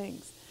kind of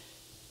things.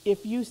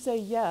 If you say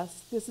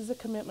yes, this is a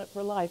commitment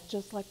for life,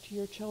 just like to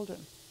your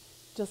children,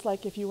 just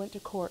like if you went to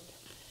court.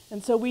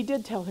 And so we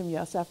did tell him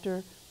yes.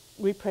 After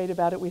we prayed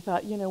about it, we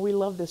thought, you know, we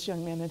love this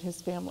young man and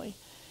his family.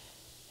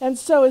 And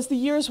so as the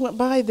years went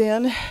by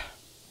then,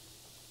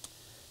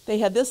 they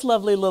had this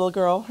lovely little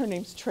girl. Her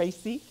name's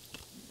Tracie,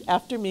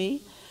 after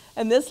me.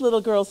 And this little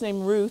girl's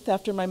named Ruth,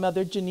 after my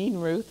mother, Janine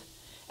Ruth.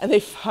 And they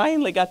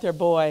finally got their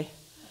boy,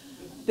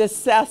 this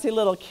sassy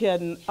little kid.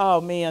 And oh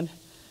man,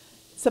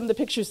 some of the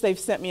pictures they've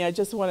sent me, I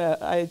just want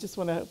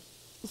to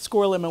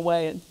squirrel him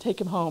away and take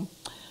him home.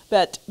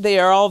 But they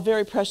are all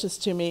very precious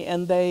to me,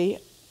 and they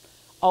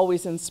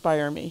always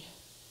inspire me.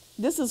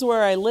 This is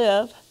where I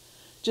live,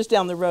 just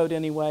down the road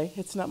anyway.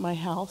 It's not my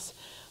house.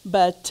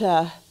 But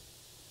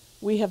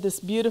we have this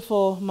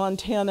beautiful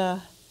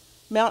Montana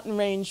mountain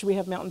range. We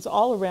have mountains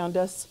all around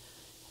us,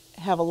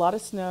 have a lot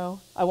of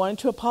snow. I wanted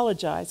to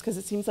apologize because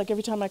it seems like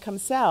every time I come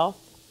south,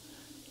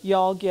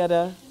 y'all get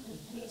a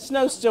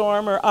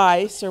snowstorm or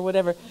ice or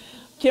whatever.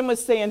 Kim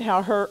was saying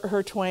how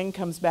her twang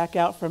comes back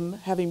out from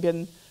having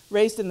been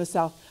raised in the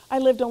South. I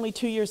lived only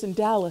 2 years in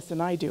Dallas,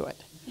 and I do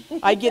it.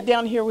 I get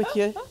down here with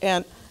you,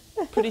 and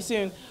pretty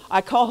soon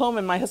I call home,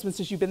 and my husband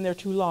says, "You've been there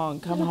too long.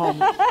 Come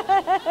home."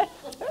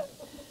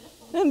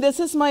 And this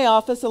is my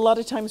office. A lot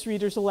of times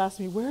readers will ask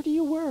me, "Where do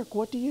you work?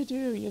 What do you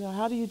do? You know,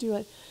 how do you do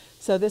it?"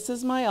 So this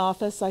is my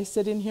office. I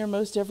sit in here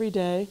most every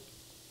day.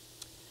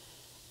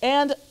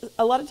 And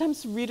a lot of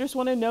times readers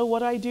want to know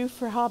what I do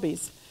for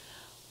hobbies.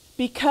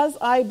 Because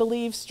I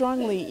believe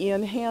strongly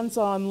in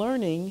hands-on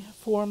learning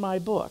for my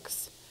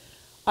books,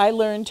 I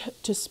learned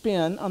to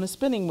spin on a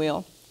spinning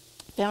wheel.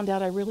 Found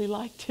out I really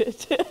liked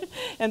it.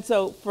 And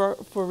so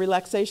for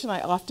relaxation, I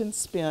often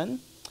spin.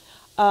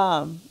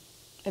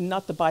 And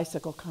not the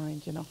bicycle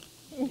kind, you know.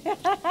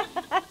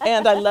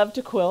 And I love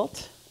to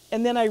quilt.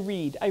 And then I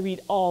read. I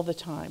read all the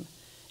time.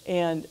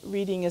 And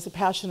reading is a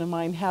passion of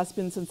mine, has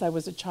been since I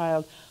was a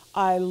child.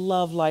 I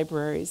love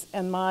libraries.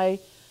 And my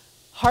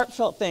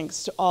heartfelt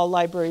thanks to all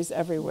libraries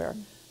everywhere,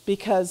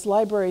 because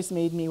libraries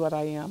made me what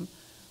I am.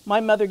 My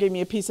mother gave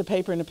me a piece of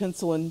paper and a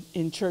pencil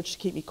in church to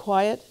keep me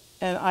quiet,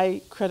 and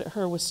I credit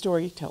her with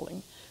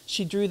storytelling.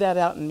 She drew that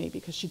out in me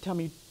because she'd tell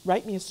me,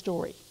 "Write me a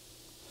story."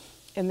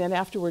 And then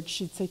afterwards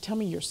she'd say, "Tell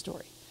me your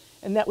story."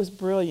 And that was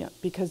brilliant,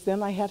 because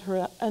then I had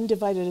her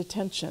undivided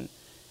attention.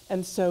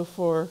 And so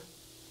for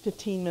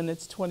 15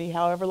 minutes, 20,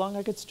 however long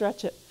I could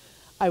stretch it,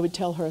 I would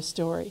tell her a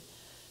story.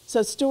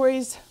 So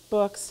stories,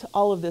 books,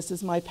 all of this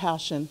is my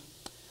passion.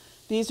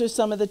 These are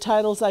some of the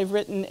titles I've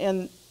written,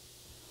 and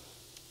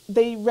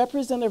they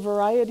represent a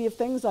variety of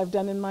things I've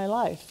done in my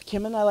life.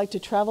 Kim and I like to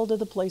travel to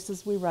the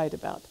places we write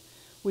about.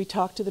 We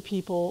talk to the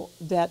people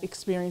that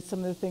experience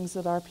some of the things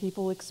that our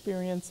people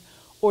experience,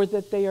 or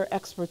that they are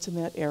experts in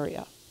that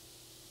area.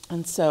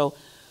 And so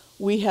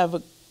we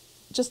have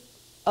just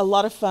a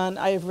lot of fun.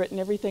 I have written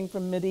everything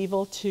from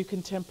medieval to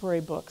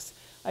contemporary books.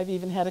 I've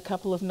even had a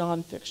couple of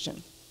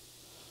nonfiction.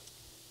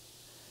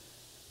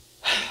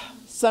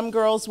 Some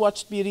girls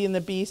watched Beauty and the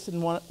Beast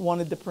and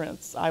wanted the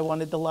prince. I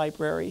wanted the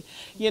library.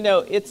 You know,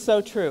 it's so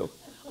true.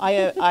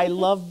 I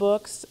love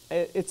books.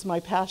 It's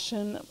my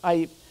passion.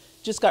 I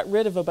just got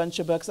rid of a bunch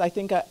of books. I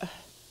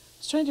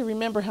was trying to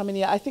remember how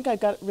many. I think I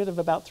got rid of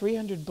about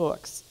 300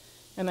 books.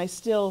 And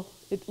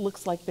it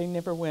looks like they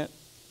never went.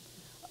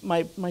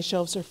 My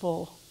shelves are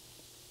full.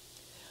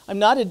 I'm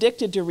not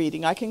addicted to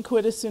reading. I can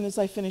quit as soon as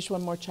I finish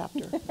one more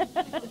chapter.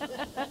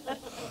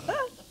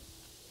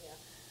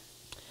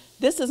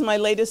 This is my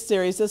latest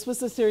series. This was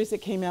the series that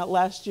came out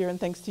last year, and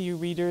thanks to you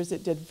readers,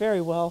 it did very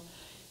well.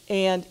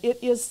 And it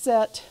is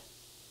set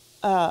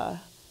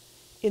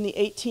in the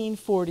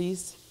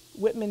 1840s,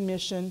 Whitman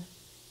Mission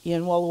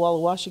in Walla Walla,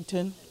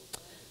 Washington.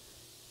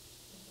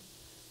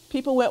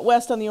 People went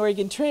west on the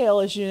Oregon Trail,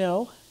 as you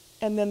know,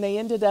 and then they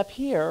ended up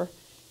here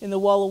in the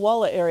Walla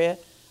Walla area,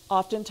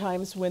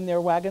 oftentimes when their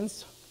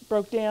wagons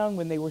broke down,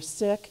 when they were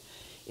sick.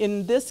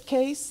 In this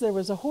case, there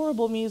was a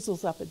horrible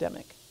measles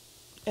epidemic.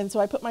 And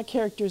so I put my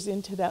characters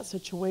into that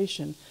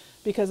situation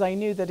because I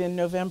knew that in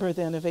November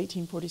then of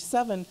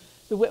 1847,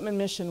 the Whitman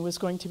Mission was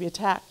going to be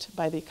attacked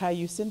by the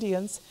Cayuse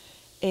Indians,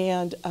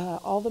 and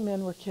all the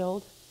men were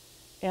killed,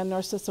 and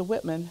Narcissa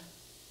Whitman,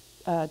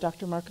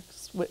 Dr.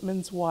 Marcus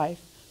Whitman's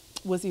wife,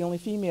 was the only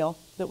female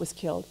that was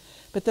killed.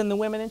 But then the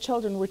women and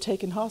children were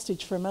taken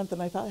hostage for a month,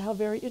 and I thought, how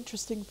very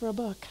interesting for a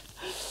book.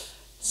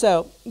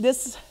 So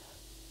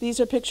these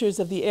are pictures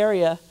of the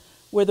area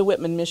where the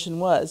Whitman Mission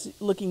was,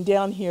 looking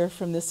down here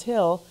from this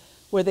hill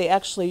where they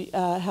actually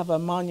have a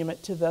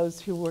monument to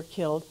those who were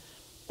killed.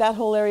 That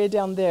whole area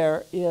down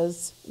there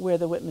is where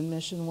the Whitman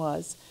Mission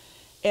was.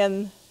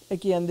 And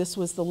again, this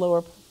was the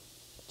lower,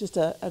 just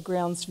a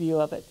grounds view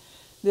of it.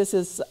 This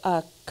is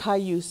a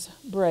Cayuse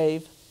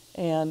brave,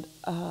 and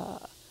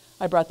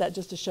I brought that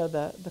just to show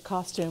the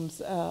costumes,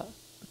 the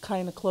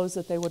kind of clothes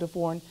that they would have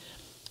worn.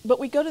 But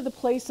we go to the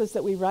places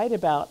that we write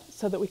about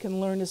so that we can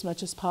learn as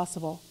much as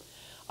possible.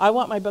 I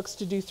want my books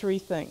to do three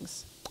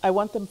things. I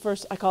want them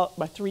first, I call it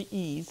my 3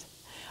 E's.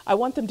 I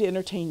want them to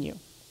entertain you.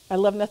 I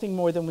love nothing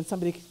more than when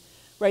somebody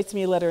writes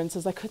me a letter and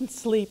says, I couldn't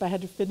sleep, I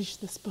had to finish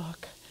this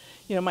book.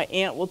 You know, my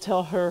aunt will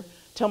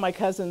tell my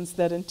cousins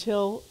that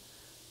until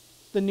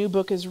the new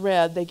book is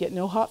read, they get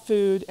no hot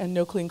food and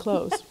no clean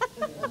clothes.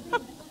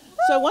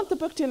 So I want the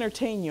book to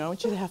entertain you. I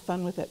want you to have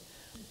fun with it.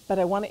 But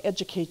I want to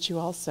educate you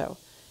also.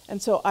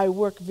 And so I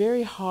work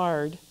very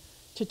hard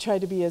to try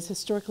to be as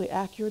historically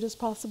accurate as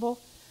possible.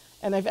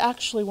 And I've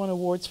actually won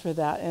awards for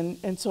that.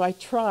 And so I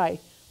try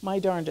my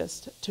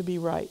darndest to be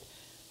right.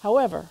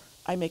 However,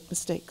 I make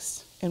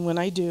mistakes. And when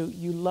I do,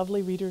 you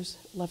lovely readers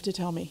love to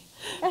tell me.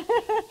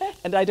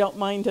 And I don't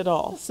mind at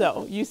all.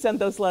 So you send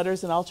those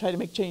letters and I'll try to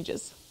make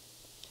changes.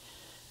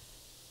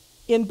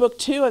 In book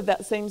 2 of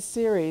that same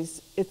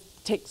series, it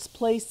takes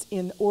place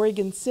in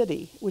Oregon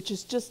City, which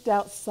is just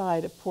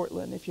outside of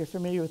Portland, if you're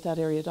familiar with that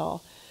area at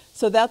all.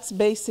 So that's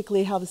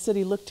basically how the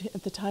city looked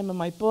at the time of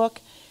my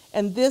book.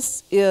 And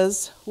this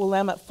is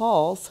Willamette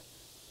Falls.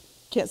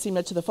 Can't see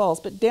much of the falls,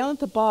 but down at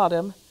the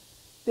bottom,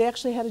 they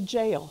actually had a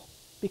jail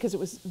because it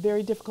was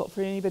very difficult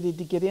for anybody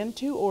to get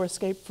into or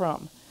escape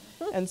from.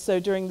 And so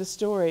during the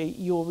story,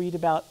 you'll read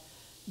about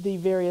the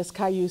various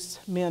Cayuse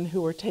men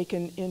who were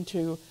taken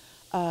into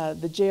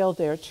the jail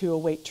there to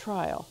await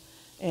trial.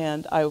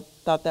 And I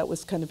thought that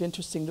was kind of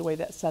interesting, the way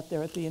that sat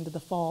there at the end of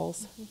the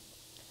falls. Mm-hmm.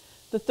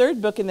 The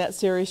third book in that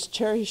series,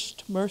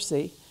 Cherished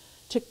Mercy,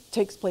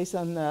 takes place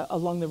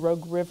along the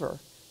Rogue River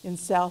in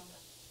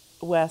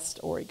southwest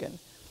Oregon.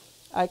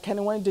 I kind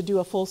of wanted to do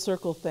a full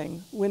circle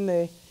thing. When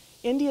the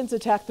Indians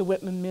attacked the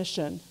Whitman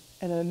Mission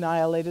and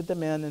annihilated the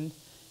men and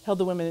held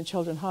the women and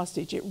children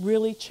hostage, it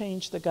really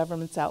changed the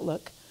government's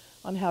outlook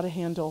on how to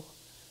handle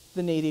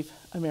the Native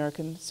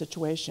American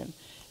situation.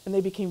 And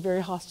they became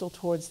very hostile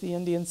towards the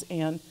Indians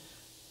and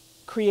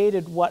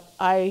created what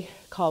I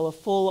call a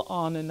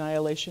full-on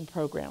annihilation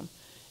program.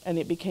 And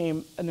it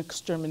became an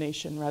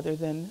extermination rather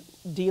than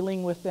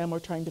dealing with them or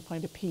trying to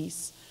find a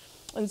peace.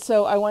 And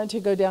so I wanted to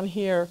go down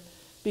here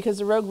because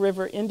the Rogue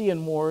River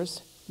Indian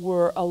Wars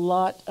were a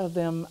lot of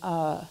them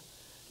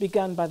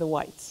begun by the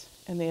whites,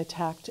 and they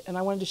attacked. And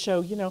I wanted to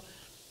show, you know,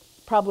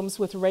 problems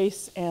with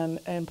race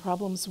and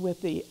problems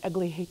with the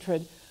ugly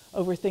hatred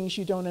over things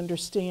you don't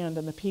understand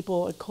and the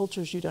people and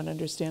cultures you don't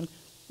understand.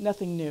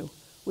 Nothing new.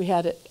 We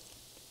had it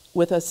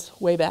with us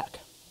way back.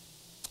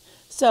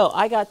 So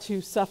I got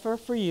to suffer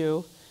for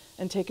you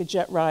and take a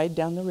jet ride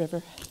down the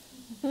river.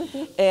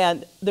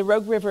 And the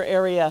Rogue River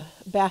area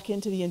back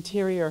into the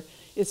interior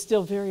is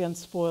still very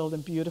unspoiled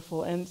and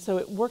beautiful. And so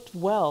it worked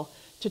well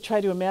to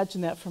try to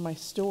imagine that for my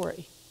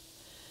story.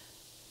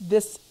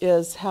 This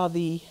is how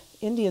the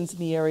Indians in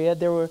the area.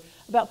 There were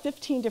about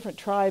 15 different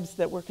tribes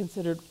that were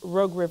considered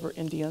Rogue River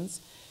Indians.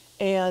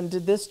 And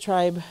this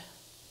tribe,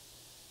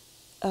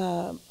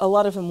 a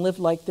lot of them lived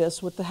like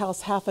this, with the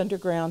house half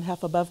underground,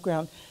 half above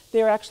ground.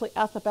 They are actually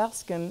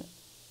Athabascan,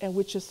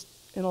 which is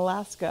in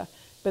Alaska,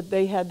 but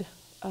they had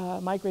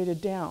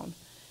migrated down.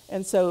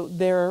 And so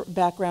their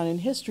background in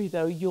history,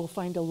 though, you'll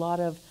find a lot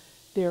of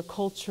their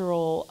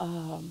cultural,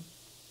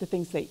 the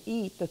things they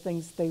eat, the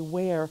things they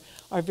wear,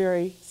 are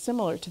very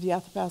similar to the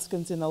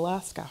Athabascans in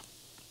Alaska.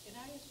 Can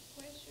I ask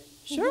a question?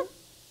 Sure.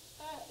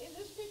 In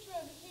this picture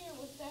over here,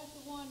 was that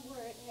the one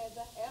where it had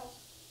the house,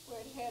 where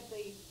it had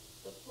the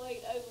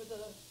plate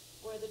over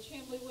where the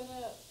chimney went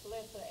up to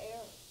let the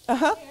air?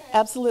 Uh-huh, air out?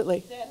 absolutely.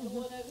 Is that the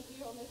one over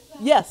here on this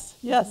side? Yes,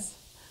 yes.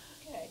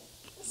 Okay.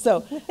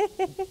 So,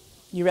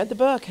 you read the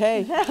book,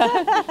 hey.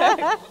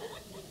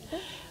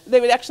 They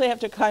would actually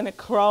have to kind of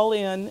crawl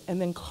in and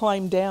then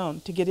climb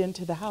down to get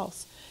into the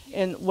house.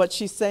 And what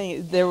she's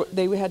saying,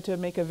 they had to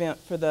make a vent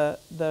for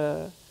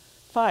the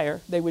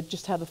fire. They would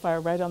just have the fire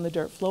right on the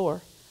dirt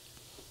floor.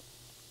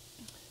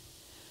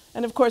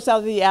 And of course, out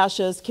of the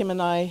ashes, Kim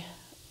and I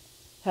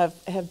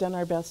have done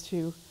our best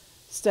to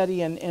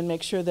study and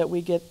make sure that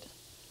we get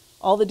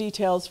all the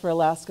details for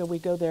Alaska. We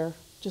go there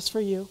just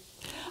for you.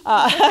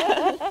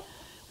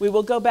 We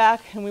will go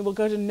back and we will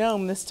go to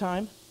Nome this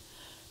time.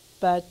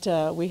 But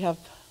we have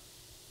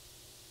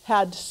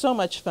had so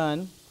much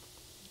fun.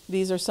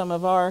 These are some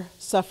of our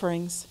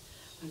sufferings.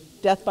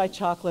 Death by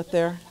chocolate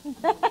there.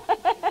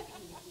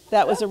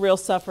 That was a real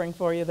suffering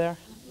for you there.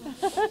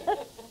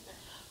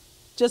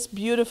 Just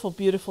beautiful,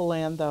 beautiful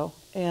land, though.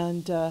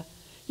 And,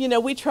 you know,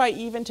 we try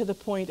even to the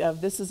point of,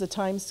 this is a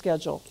time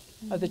schedule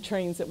of the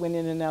trains that went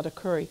in and out of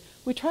Curry.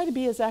 We try to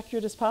be as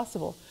accurate as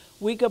possible.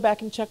 We go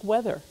back and check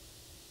weather.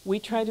 We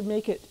try to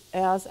make it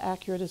as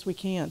accurate as we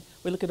can.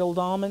 We look at old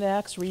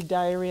almanacs, read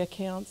diary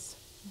accounts.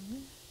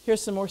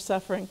 Here's some more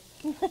suffering.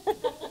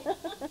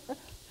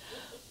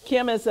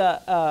 Kim is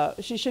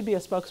she should be a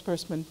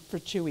spokesperson for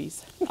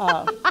Chewy's.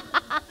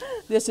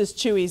 This is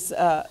Chewy's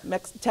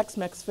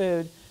Tex-Mex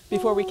food.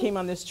 Before we came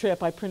on this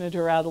trip, I printed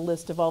her out a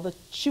list of all the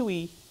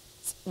Chewy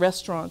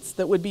restaurants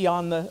that would be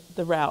on the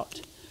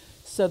route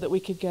so that we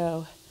could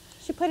go.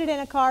 She put it in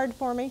a card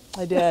for me.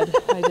 I did.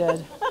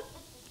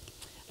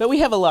 But we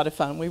have a lot of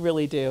fun. We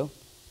really do.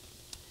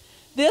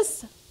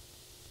 This,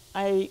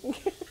 I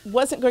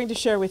wasn't going to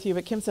share with you,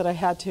 but Kim said I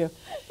had to.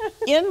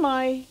 In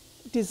my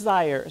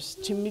desires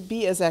to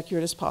be as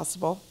accurate as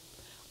possible,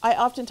 I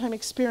oftentimes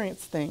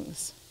experience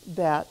things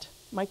that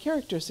my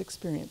characters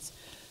experience.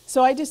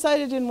 So I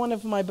decided in one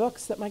of my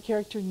books that my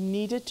character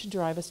needed to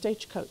drive a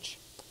stagecoach.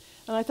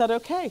 And I thought,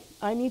 okay,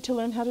 I need to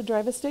learn how to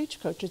drive a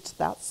stagecoach. It's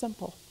that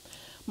simple.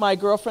 My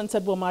girlfriend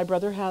said, well, my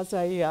brother has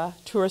a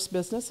tourist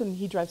business and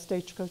he drives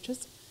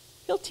stagecoaches.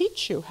 He'll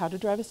teach you how to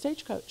drive a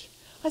stagecoach.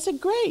 I said,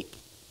 great.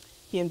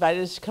 He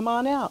invited us to come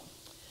on out.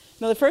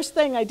 Now, the first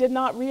thing I did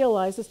not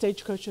realize, the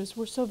stagecoaches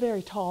were so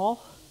very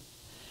tall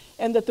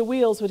and that the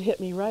wheels would hit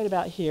me right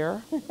about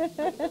here.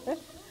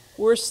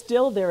 Worse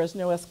still, there is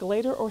no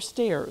escalator or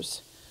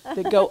stairs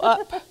that go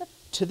up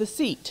to the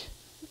seat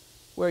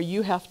where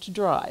you have to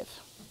drive.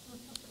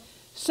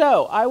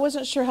 So I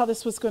wasn't sure how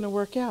this was going to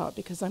work out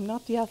because I'm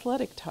not the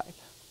athletic type.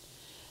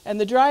 And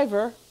the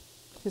driver,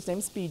 his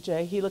name's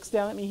BJ, he looks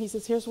down at me, he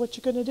says, here's what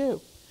you're going to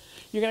do.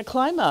 You're going to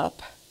climb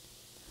up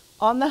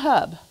on the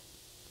hub,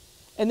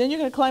 and then you're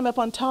going to climb up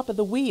on top of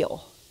the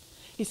wheel.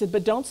 He said,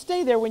 but don't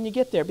stay there when you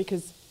get there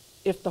because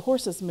if the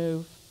horses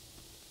move,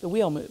 the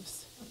wheel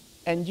moves,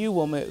 and you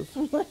will move.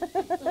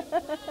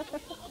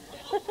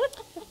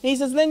 He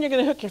says, then you're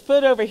going to hook your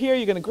foot over here,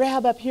 you're going to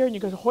grab up here, and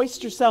you're going to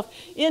hoist yourself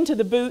into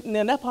the boot and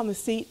then up on the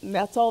seat, and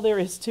that's all there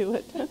is to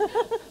it.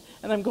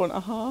 And I'm going,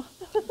 uh-huh.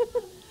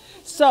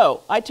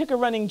 So I took a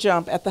running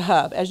jump at the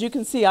hub. As you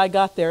can see, I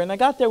got there, and I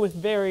got there with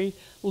very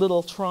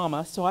little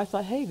trauma. So I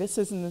thought, hey, this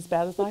isn't as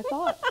bad as I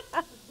thought.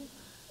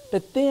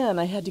 But then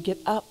I had to get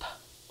up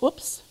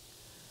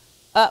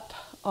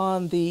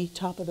on the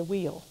top of the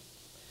wheel.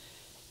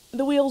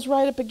 The wheel's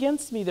right up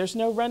against me. There's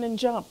no run and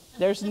jump.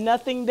 There's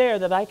nothing there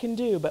that I can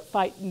do but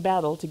fight and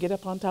battle to get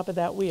up on top of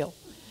that wheel.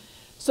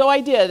 So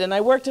I did, and I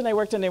worked and I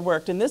worked and I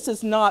worked. And this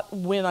is not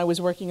when I was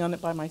working on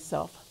it by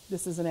myself.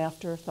 This is an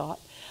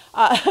afterthought.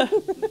 I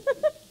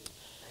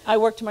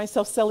worked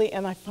myself silly,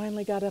 and I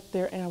finally got up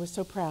there, and I was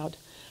so proud.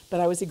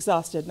 But I was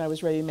exhausted, and I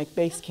was ready to make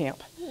base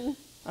camp.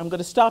 I'm going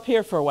to stop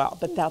here for a while,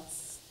 but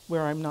that's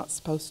where I'm not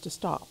supposed to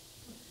stop.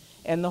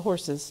 And the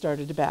horses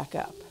started to back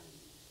up,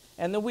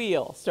 and the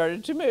wheel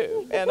started to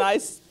move, and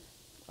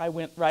I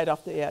went right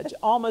off the edge,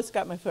 almost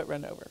got my foot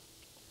run over.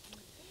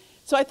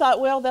 So I thought,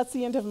 well, that's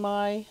the end of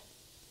my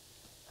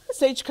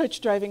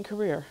stagecoach driving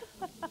career.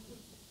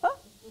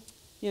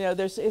 You know,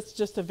 it's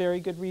just a very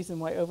good reason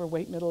why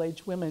overweight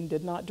middle-aged women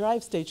did not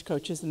drive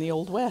stagecoaches in the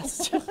Old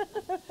West.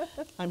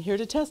 I'm here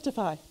to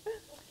testify.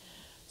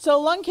 So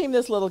along came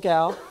this little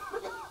gal.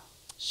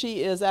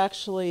 She is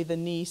actually the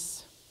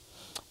niece.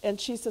 And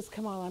she says,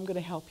 come on, I'm going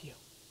to help you.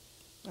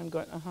 I'm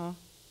going, uh-huh.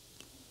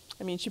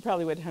 I mean, she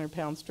probably weighed 100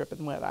 pounds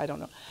dripping wet. I don't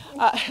know.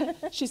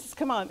 She says,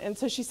 come on. And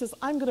so she says,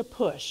 I'm going to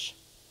push.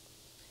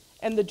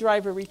 And the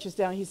driver reaches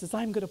down. He says,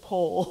 I'm going to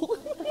pull.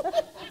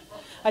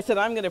 I said,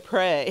 I'm going to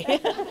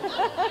pray.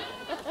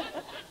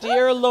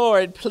 Dear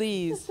Lord,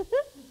 please.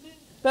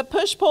 But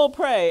push, pull,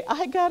 pray.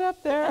 I got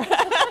up there.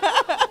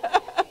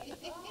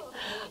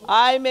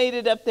 I made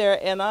it up there,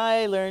 and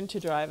I learned to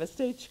drive a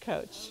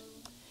stagecoach.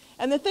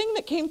 And the thing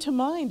that came to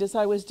mind as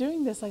I was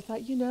doing this, I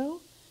thought, you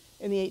know,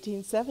 in the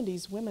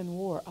 1870s, women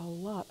wore a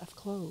lot of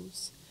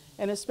clothes.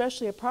 And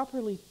especially a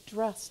properly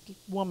dressed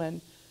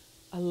woman,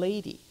 a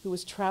lady who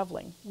was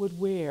traveling, would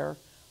wear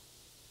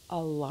a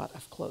lot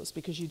of clothes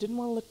because you didn't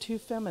want to look too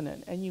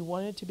feminine and you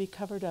wanted to be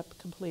covered up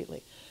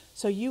completely.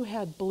 So you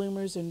had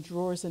bloomers and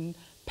drawers and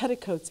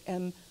petticoats,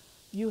 and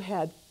you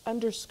had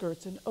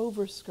underskirts and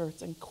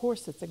overskirts and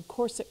corsets and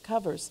corset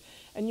covers,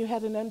 and you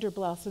had an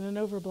underblouse and an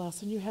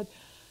overblouse, and you had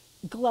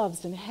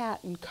gloves and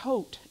hat and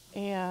coat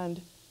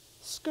and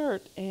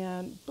skirt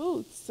and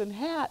boots and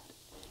hat.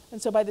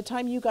 And so by the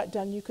time you got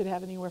done, you could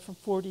have anywhere from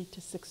 40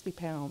 to 60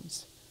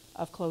 pounds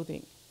of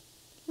clothing,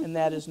 and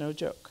that is no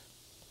joke.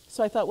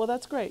 So I thought, well,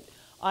 that's great.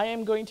 I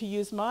am going to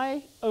use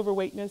my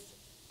overweightness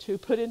to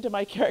put into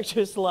my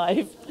character's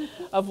life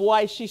of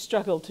why she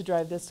struggled to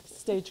drive this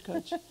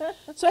stagecoach.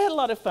 So I had a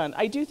lot of fun.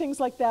 I do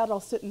things like that. I'll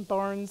sit in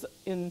barns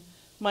in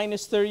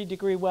minus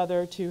 30-degree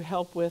weather to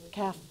help with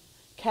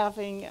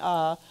calving.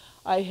 I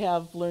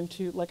have learned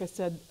to, like I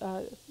said,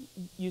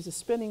 use a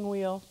spinning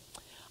wheel.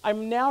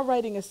 I'm now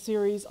writing a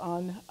series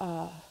on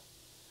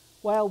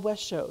Wild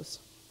West shows,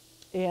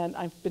 and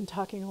I've been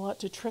talking a lot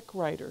to trick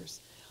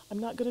writers. I'm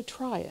not going to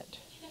try it.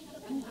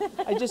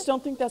 I just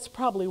don't think that's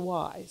probably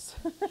wise.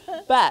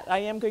 But I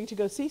am going to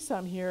go see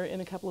some here in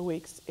a couple of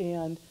weeks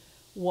and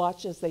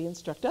watch as they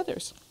instruct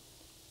others.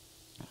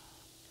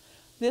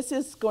 This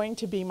is going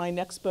to be my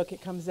next book.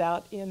 It comes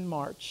out in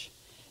March,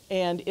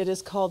 and it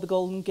is called the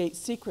Golden Gate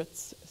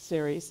Secrets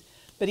series.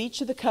 But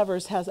each of the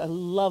covers has a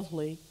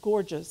lovely,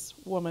 gorgeous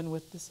woman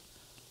with this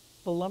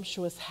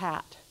voluptuous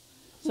hat.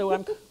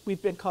 So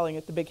we've been calling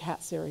it the Big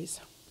Hat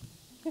series.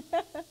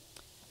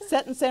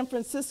 Set in San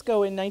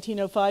Francisco in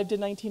 1905 to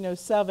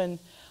 1907,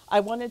 I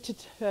wanted to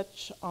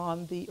touch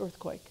on the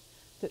earthquake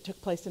that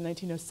took place in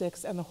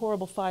 1906 and the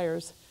horrible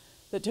fires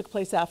that took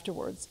place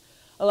afterwards.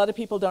 A lot of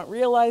people don't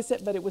realize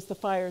it, but it was the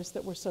fires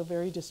that were so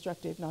very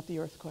destructive, not the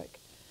earthquake.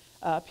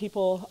 A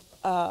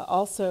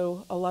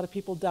lot of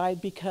people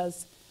died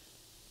because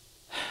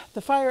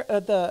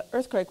the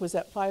earthquake was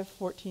at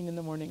 5:14 in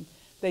the morning.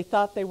 They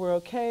thought they were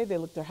okay. They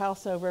looked their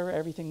house over.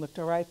 Everything looked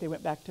all right. They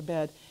went back to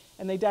bed.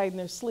 And they died in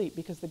their sleep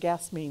because the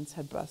gas mains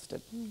had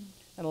busted. And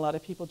a lot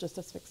of people just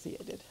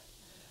asphyxiated.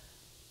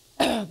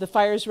 The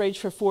fires raged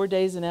for 4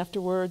 days, and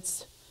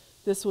afterwards,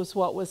 this was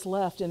what was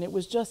left. And it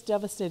was just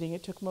devastating.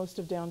 It took most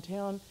of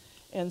downtown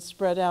and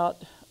spread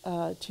out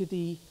to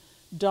the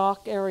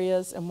dock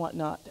areas and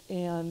whatnot.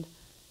 And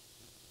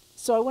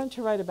so I wanted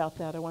to write about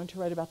that. I wanted to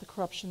write about the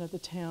corruption of the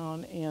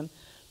town and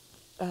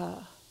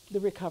the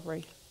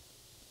recovery.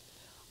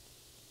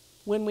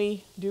 When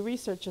we do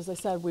research, as I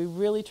said, we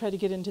really try to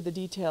get into the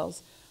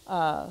details.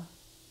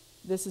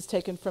 This is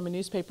taken from a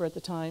newspaper at the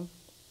time.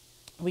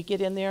 We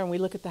get in there and we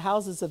look at the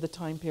houses of the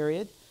time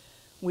period.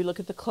 We look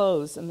at the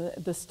clothes and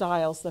the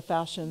styles, the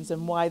fashions,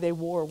 and why they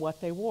wore what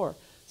they wore,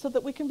 so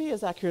that we can be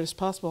as accurate as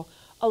possible.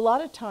 A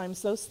lot of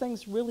times, those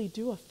things really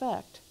do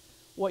affect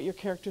what your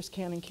characters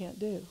can and can't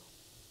do.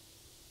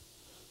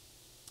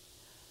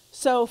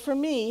 So for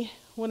me,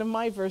 one of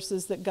my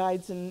verses that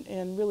guides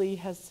and really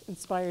has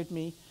inspired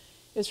me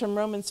is from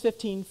Romans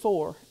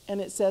 15:4,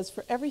 and it says,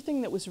 "For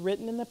everything that was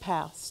written in the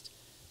past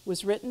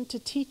was written to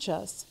teach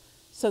us,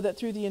 so that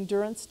through the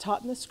endurance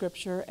taught in the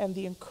Scripture and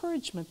the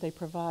encouragement they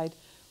provide,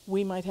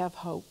 we might have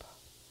hope."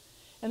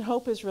 And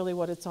hope is really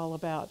what it's all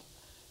about.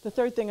 The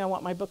third thing I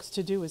want my books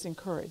to do is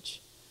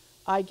encourage.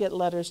 I get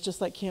letters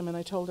just like Kim, and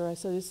I told her, I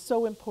said, it's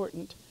so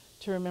important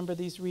to remember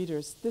these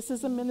readers. This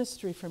is a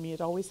ministry for me.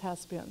 It always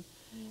has been.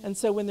 And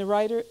so when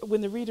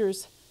the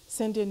readers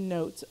send in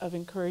notes of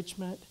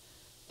encouragement,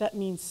 that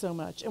means so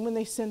much. And when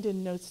they send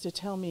in notes to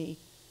tell me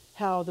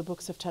how the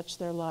books have touched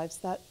their lives,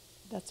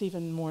 that's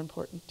even more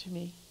important to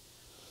me.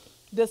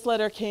 This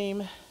letter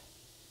came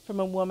from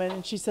a woman,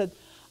 and she said,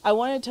 "I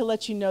wanted to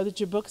let you know that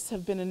your books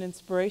have been an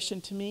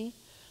inspiration to me.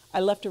 I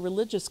left a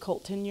religious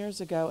cult 10 years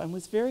ago and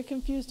was very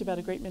confused about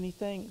a great many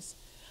things.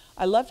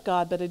 I loved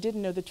God, but I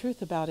didn't know the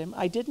truth about him.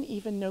 I didn't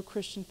even know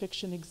Christian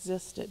fiction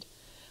existed.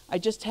 I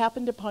just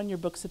happened upon your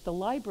books at the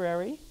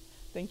library."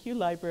 Thank you,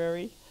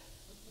 library.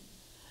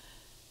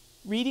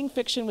 "Reading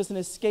fiction was an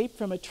escape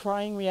from a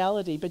trying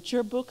reality, but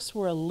your books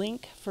were a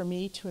link for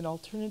me to an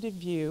alternative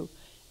view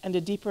and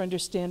a deeper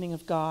understanding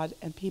of God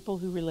and people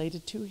who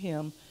related to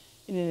him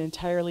in an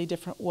entirely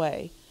different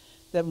way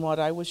than what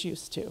I was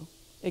used to.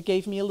 It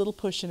gave me a little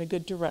push in a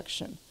good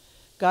direction.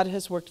 God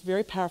has worked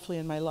very powerfully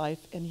in my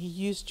life, and he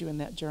used you in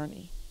that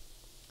journey."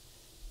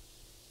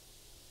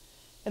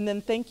 And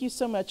then thank you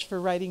so much for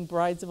writing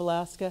Brides of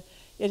Alaska.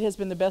 It has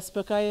been the best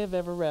book I have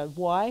ever read.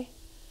 Why?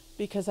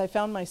 Because I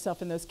found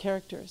myself in those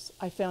characters.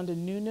 I found a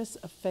newness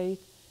of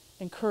faith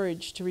and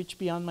courage to reach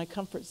beyond my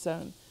comfort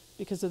zone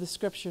because of the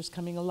scriptures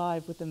coming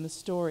alive within the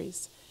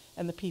stories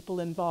and the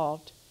people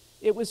involved.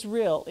 It was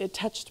real. It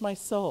touched my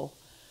soul.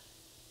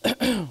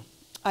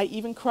 I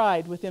even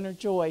cried with inner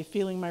joy,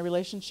 feeling my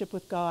relationship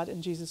with God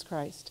and Jesus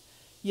Christ.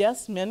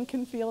 Yes, men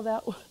can feel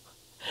that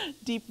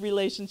deep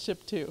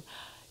relationship too.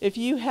 If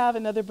you have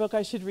another book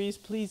I should read,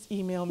 please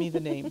email me the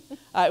name.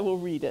 I will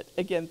read it.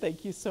 Again,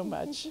 thank you so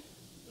much.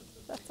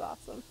 That's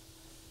awesome.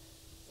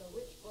 So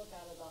which book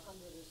out of the 100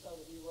 or so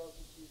that you wrote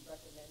did you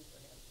recommend for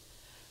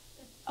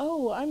him?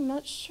 Oh, I'm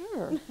not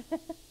sure.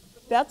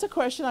 That's a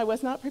question I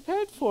was not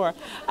prepared for.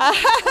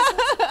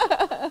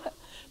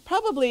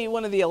 Probably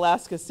one of the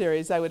Alaska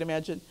series, I would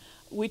imagine.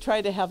 We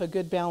try to have a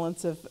good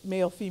balance of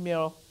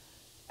male-female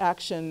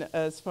action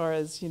as far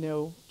as,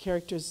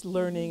 characters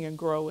learning and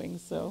growing,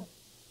 so.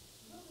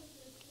 What was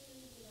the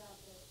series about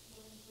the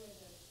ones where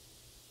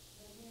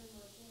the men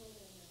were killed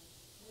and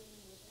the women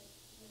were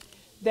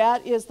taken?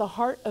 That is the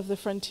Heart of the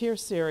Frontier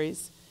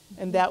series,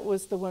 and that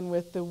was the one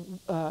with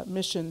the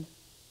mission,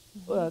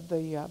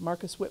 the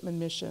Marcus Whitman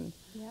mission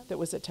that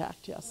was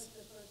attacked, yes.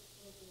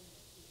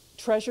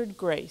 Treasured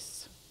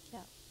Grace.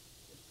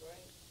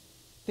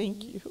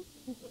 Thank you.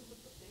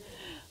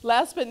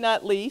 Last but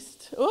not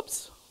least,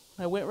 oops,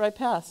 I went right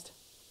past.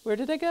 Where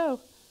did I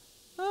go?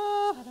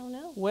 I don't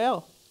know.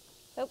 Well,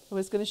 Oh. I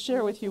was going to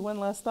share with you one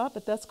last thought,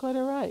 but that's quite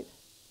all right.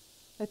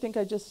 I think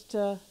I just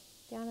Down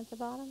at the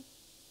bottom.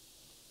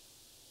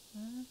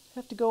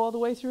 have to go all the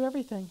way through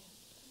everything.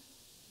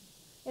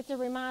 It's a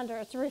reminder.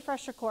 It's a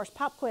refresher course.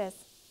 Pop quiz.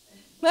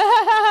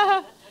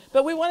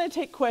 But we want to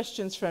take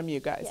questions from you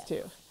guys Yes.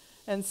 too.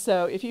 And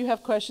so if you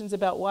have questions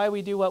about why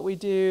we do what we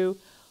do,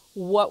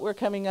 what we're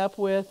coming up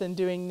with and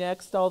doing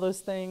next, all those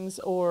things,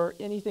 or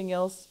anything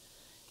else,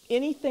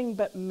 anything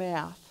but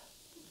math,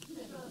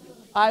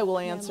 I will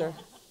answer.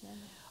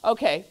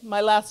 Okay,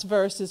 my last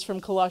verse is from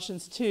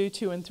Colossians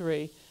 2 and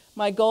 3.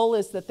 My goal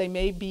is that they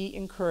may be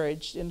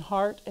encouraged in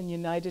heart and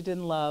united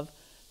in love,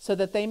 so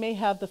that they may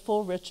have the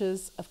full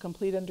riches of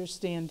complete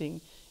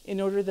understanding, in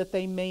order that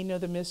they may know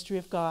the mystery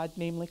of God,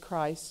 namely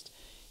Christ,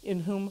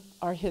 in whom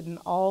are hidden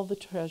all the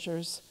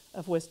treasures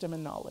of wisdom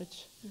and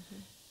knowledge.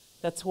 Mm-hmm.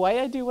 That's why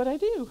I do what I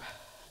do.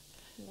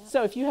 Yep.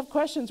 So if you have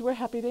questions, we're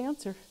happy to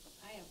answer.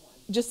 I have one.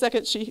 Just a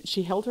second,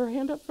 she held her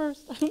hand up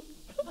first. Okay.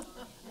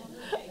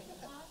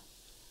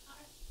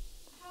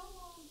 How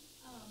old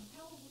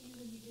were you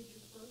when you did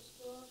your first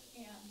book?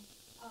 And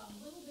a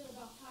little bit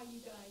about how you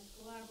guys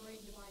collaborate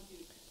and divide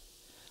duties.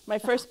 My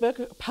first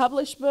book,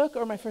 published book,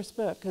 or my first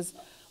book? Because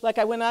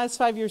when I was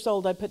 5 years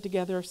old, I put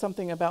together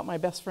something about my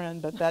best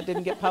friend, but that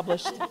didn't get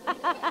published.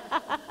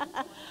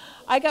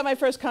 I got my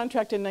first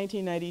contract in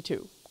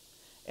 1992,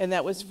 and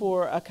that was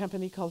for a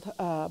company called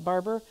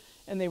Barber,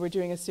 and they were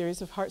doing a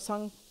series of Heart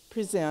Song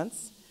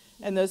Presents,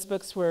 and those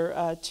books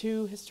were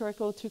 2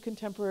 historical, 2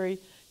 contemporary,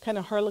 kind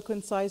of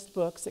Harlequin-sized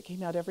books that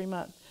came out every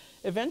month.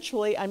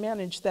 Eventually, I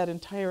managed that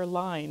entire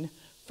line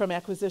from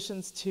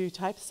acquisitions to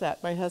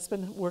typeset. My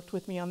husband worked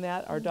with me on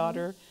that, our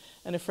daughter,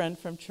 and a friend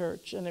from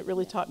church, and it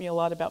really taught me a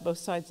lot about both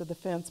sides of the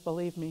fence,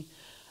 believe me.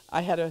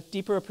 I had a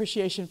deeper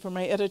appreciation for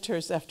my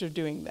editors after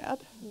doing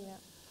that. Yeah.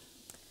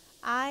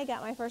 I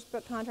got my first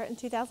book contract in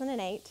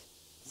 2008,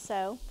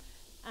 so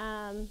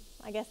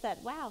I guess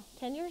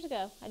 10 years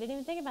ago. I didn't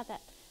even think about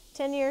that.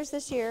 10 years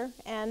this year,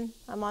 and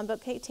I'm on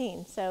book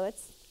 18, so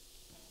it's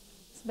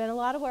been a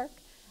lot of work,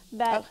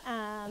 but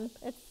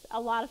it's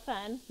a lot of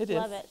fun. It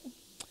Love is. it.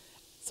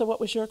 So what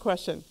was your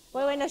question?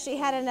 Wait, no, she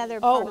had another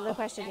part of the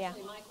question, yeah.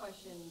 Actually, my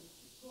question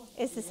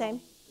It's the same?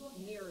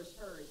 mirrors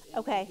hers.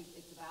 Okay.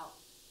 It's about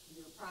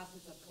your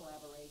process of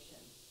collaboration.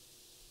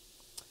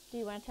 Do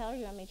you want to tell her or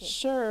do you want me to?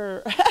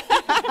 Sure.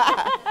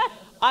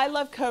 I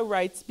love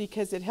co-writes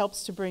because it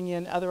helps to bring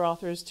in other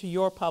authors to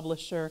your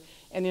publisher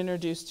and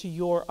introduce to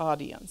your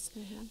audience.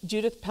 Mm-hmm.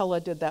 Judith Pella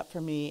did that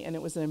for me, and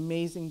it was an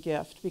amazing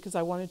gift because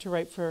I wanted to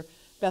write for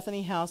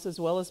Bethany House as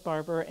well as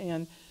Barber,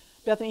 and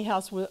Bethany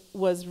House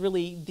was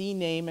really the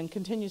name and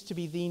continues to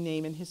be the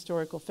name in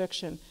historical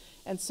fiction.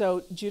 And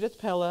so Judith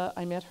Pella,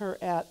 I met her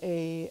at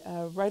a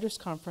writers'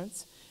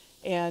 conference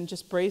and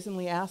just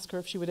brazenly asked her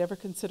if she would ever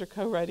consider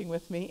co-writing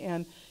with me,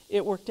 and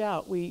it worked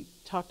out. We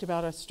talked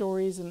about our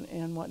stories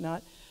and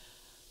whatnot.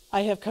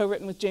 I have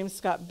co-written with James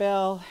Scott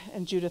Bell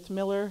and Judith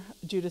Miller.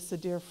 Judith's a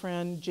dear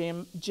friend.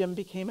 Jim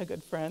became a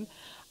good friend.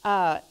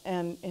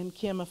 And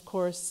Kim, of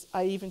course,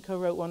 I even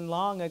co-wrote one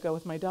long ago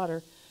with my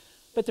daughter.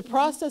 But the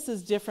process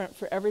is different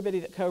for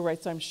everybody that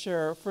co-writes, I'm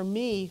sure. For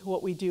me,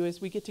 what we do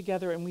is we get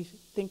together and we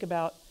think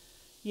about,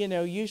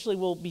 usually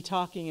we'll be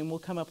talking and we'll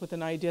come up with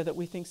an idea that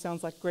we think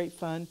sounds like great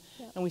fun.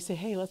 Yeah. And we say,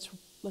 hey, let's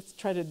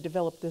try to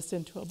develop this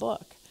into a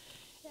book.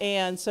 Yeah.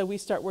 And so we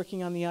start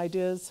working on the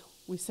ideas.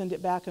 We send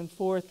it back and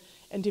forth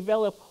and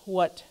develop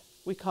what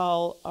we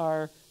call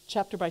our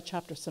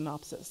chapter-by-chapter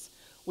synopsis.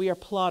 We are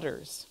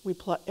plotters. We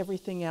plot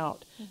everything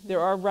out. Mm-hmm.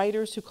 There are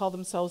writers who call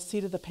themselves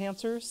seat of the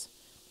pantsers.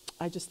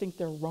 I just think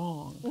they're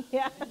wrong.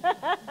 Yeah.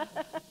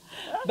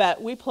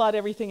 But we plot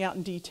everything out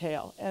in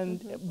detail.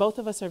 And both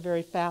of us are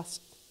very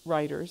fast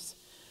writers.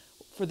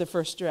 for the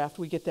first draft.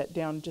 We get that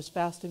down just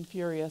fast and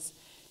furious.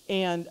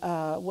 And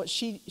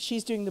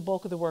she's doing the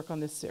bulk of the work on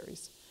this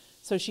series.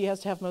 So she has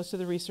to have most of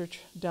the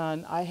research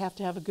done. I have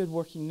to have a good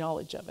working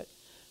knowledge of it.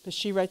 But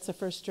she writes the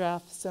first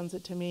draft, sends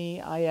it to me.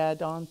 I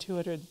add on to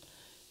it and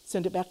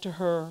send it back to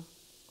her.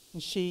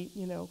 And she,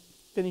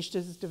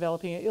 finishes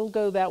developing it. It'll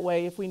go that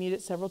way if we need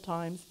it several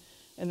times.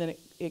 And then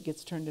it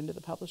gets turned into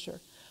the publisher.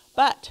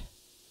 But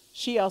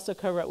she also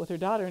co-wrote with her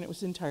daughter, and it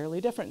was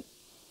entirely different.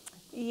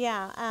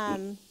 Yeah,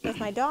 with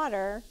my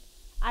daughter,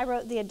 I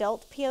wrote the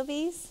adult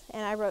POVs,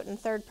 and I wrote in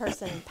third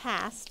person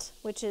past,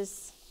 which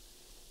is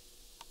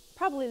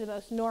probably the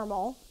most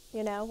normal,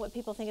 what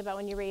people think about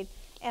when you read.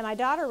 And my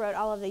daughter wrote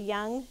all of the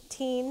young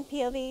teen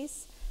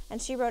POVs,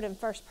 and she wrote in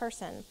first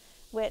person,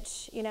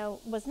 which,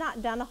 was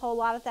not done a whole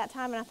lot at that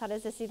time, and I thought,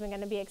 is this even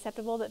going to be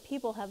acceptable? But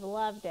people have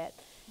loved it,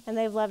 and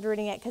they've loved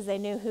reading it because they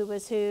knew who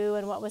was who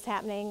and what was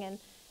happening.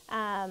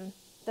 And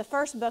the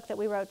first book that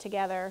we wrote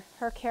together,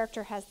 her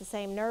character has the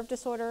same nerve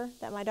disorder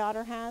that my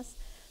daughter has.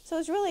 So it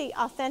was really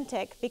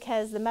authentic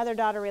because the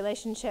mother-daughter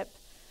relationship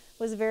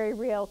was very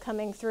real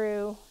coming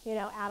through,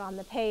 out on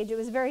the page. It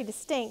was very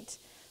distinct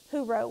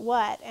who wrote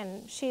what,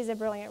 and she's a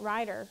brilliant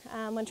writer.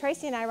 When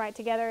Tracie and I write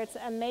together, it's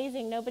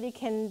amazing. Nobody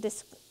can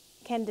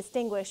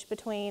distinguish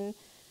between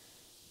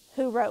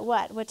who wrote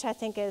what, which I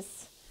think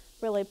is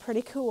really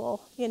pretty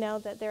cool,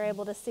 that they're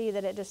able to see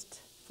that it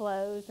just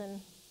flows.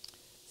 And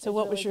so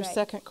what really was your great.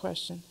 second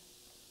question?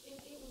 It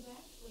was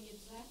actually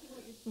exactly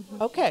what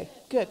you're Okay,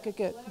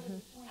 good.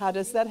 How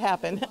does that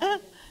happen?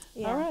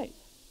 Yeah. All right.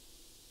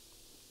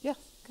 Yes.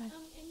 In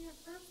your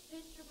first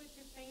picture with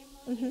your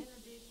family, you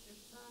introduced your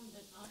son,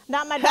 but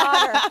Not my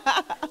daughter.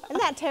 Isn't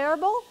that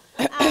terrible?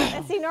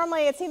 And see,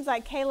 normally it seems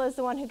like Kayla's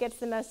the one who gets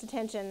the most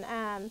attention.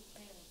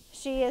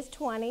 She is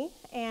 20,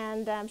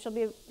 and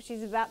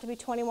she's about to be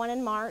 21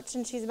 in March,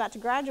 and she's about to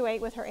graduate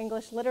with her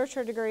English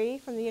literature degree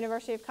from the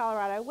University of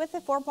Colorado with a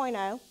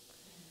 4.0.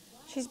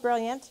 She's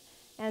brilliant,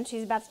 and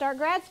she's about to start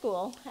grad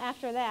school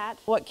after that.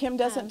 What Kim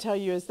doesn't tell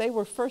you is they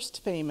were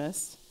first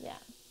famous Yeah.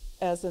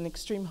 as an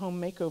extreme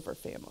home makeover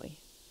family.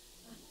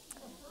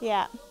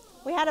 Yeah.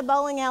 We had a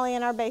bowling alley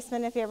in our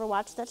basement, if you ever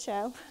watched that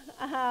show.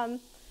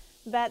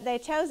 But they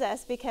chose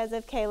us because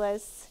of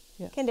Kayla's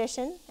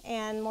condition,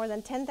 and more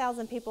than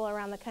 10,000 people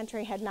around the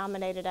country had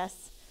nominated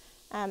us,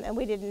 and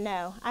we didn't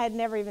know. I had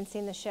never even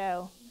seen the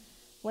show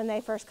when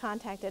they first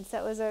contacted, so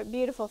it was a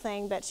beautiful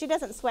thing. But she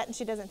doesn't sweat and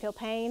she doesn't feel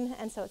pain,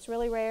 and so it's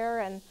really rare,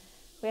 and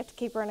we have to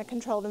keep her in a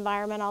controlled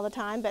environment all the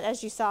time. But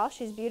as you saw,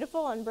 she's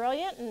beautiful and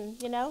brilliant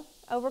and,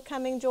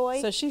 overcoming joy.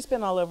 So she's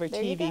been all over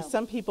There you TV. go.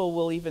 Some people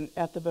will even,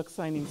 at the book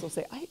signings, will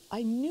say,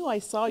 I knew I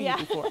saw you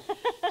before.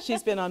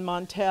 She's been on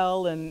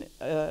Montel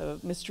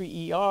and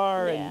Mystery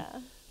ER and,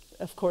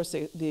 of course,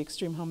 the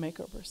Extreme Home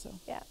Makeover. So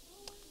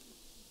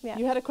Yeah.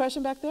 You had a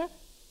question back there?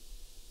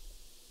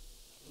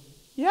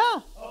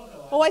 Yeah.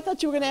 Oh, I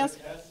thought you were going to ask.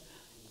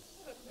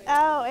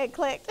 Oh, it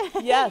clicked.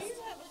 Yes. Do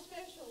you have a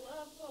special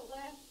love for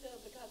Alaska?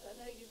 Because I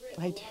know you've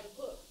written I a do. lot of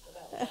books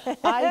about it.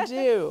 I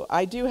do.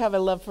 I do have a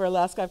love for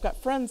Alaska. I've got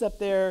friends up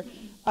there.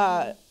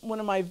 One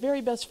of my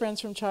very best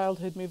friends from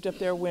childhood moved up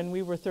there when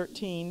we were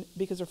 13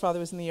 because her father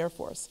was in the Air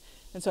Force.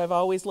 And so I've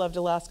always loved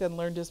Alaska and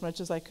learned as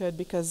much as I could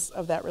because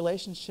of that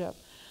relationship.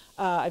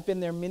 I've been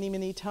there many,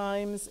 many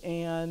times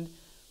and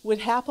would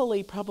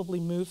happily probably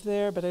move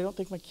there, but I don't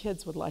think my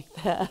kids would like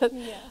that.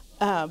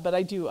 But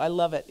I do. I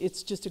love it.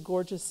 It's just a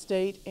gorgeous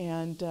state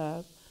and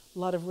a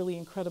lot of really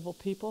incredible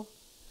people.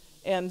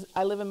 And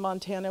I live in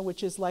Montana,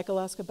 which is like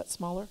Alaska, but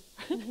smaller.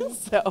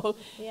 So,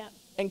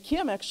 and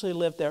Kim actually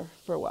lived there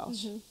for a while.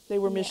 They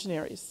were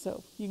missionaries,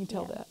 so you can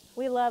tell that.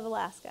 We love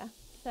Alaska.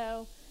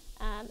 So,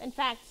 in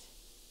fact,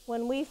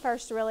 when we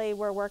first really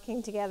were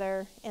working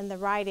together in the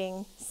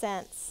writing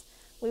sense,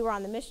 we were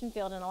on the mission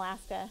field in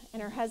Alaska,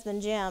 and her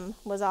husband, Jim,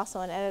 was also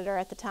an editor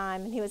at the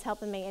time, and he was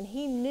helping me, and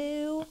he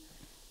knew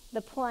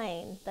the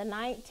plane, the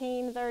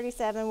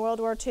 1937 World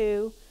War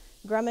II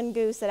Grumman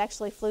Goose that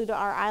actually flew to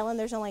our island.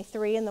 There's only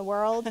 3 in the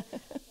world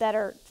that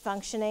are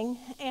functioning,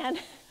 and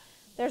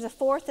there's a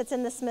 4th that's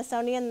in the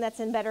Smithsonian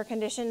that's in better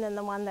condition than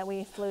the one that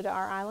we flew to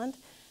our island.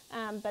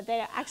 But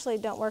they actually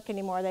don't work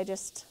anymore. They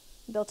just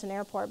built an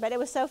airport. But it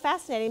was so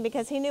fascinating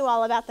because he knew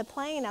all about the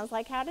plane. I was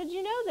like, how did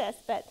you know this?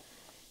 But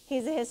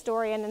he's a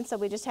historian, and so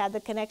we just had the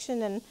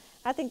connection, and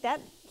I think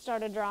that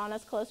started drawing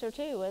us closer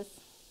too, was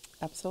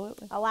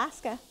Absolutely.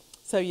 Alaska.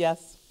 So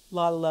yes, a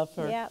lot of love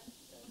for her. Yep.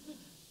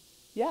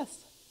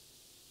 Yes.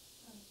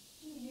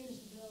 2 years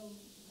ago,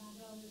 my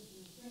daughters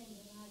and friends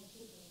and I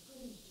took a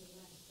cruise to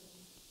Alaska.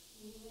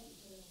 We went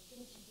to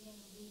Tracie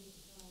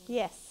Peterson,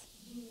 Yes.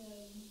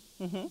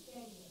 Mm-hmm. Mm-hmm.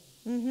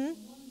 And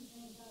one of the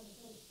things I was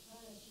so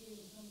surprised here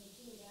is when the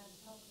tour guide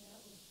talked about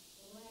was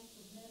the lack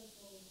of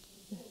medical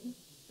facilities.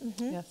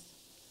 Mm-hmm. Yes.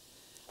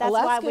 That's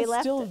Alaska why we is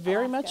left still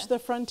very much Alaska. the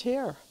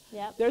frontier.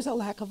 Yep. There's a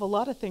lack of a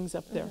lot of things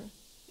up there,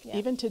 Yep.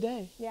 even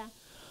today. Yeah.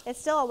 It's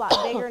still a lot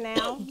bigger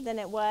now than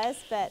it was,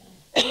 but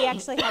we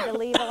actually had to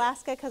leave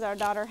Alaska because our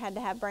daughter had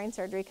to have brain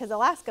surgery, because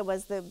Alaska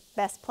was the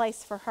best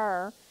place for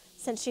her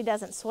since she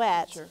doesn't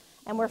sweat. Sure.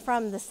 and we're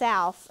from the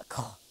south,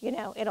 you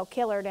know, it'll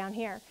kill her down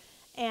here.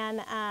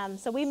 And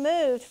so we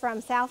moved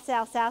from South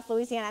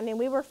Louisiana. I mean,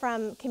 we were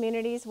from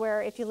communities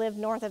where if you lived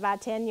north of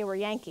I-10, you were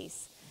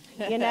Yankees,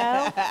 you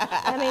know?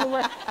 I mean,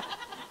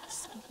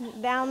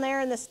 we're down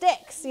there in the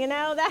sticks, you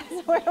know?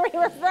 That's where we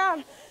were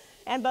from.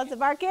 And both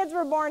of our kids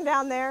were born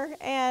down there.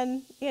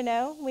 And, you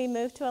know, we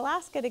moved to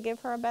Alaska to give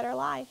her a better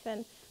life.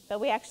 But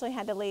we actually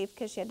had to leave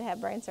because she had to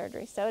have brain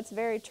surgery. So it's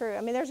very true.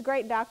 I mean, there's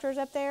great doctors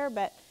up there,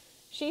 but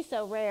she's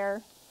so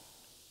rare,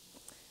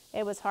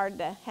 it was hard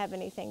to have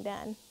anything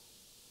done.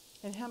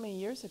 And how many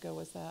years ago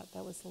was that?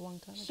 That was a long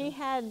time ago. She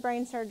had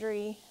brain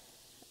surgery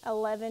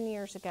 11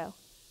 years ago.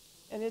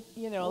 And it,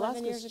 you know,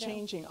 Alaska's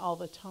changing all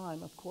the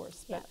time, of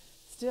course, but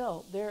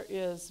still, there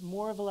is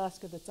more of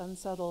Alaska that's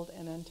unsettled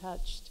and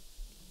untouched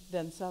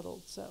than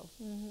settled. So.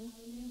 I remember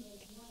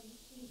one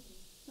Tuesday,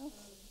 Mom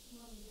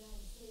and Dad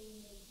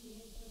saying that if you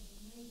had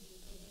something major,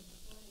 they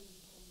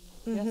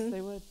had to fly you. Yes,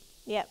 they would.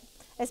 Yep.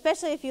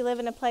 Especially if you live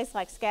in a place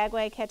like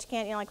Skagway,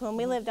 Ketchikan. You know, like when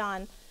we lived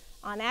on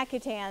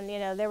Akutan, you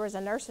know, there was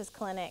a nurse's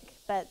clinic,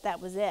 but that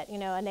was it. You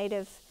know, a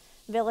native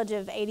village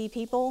of 80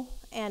 people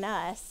and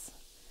us.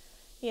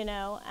 You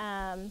know,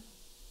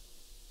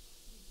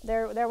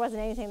 there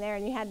wasn't anything there,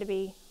 and you had to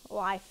be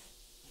life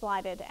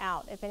flighted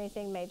out if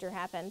anything major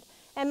happened.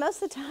 And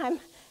most of the time,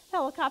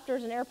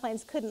 helicopters and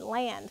airplanes couldn't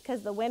land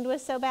because the wind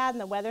was so bad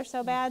and the weather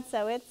so bad.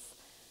 So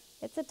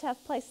it's a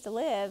tough place to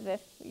live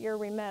if you're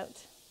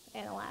remote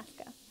in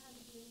Alaska.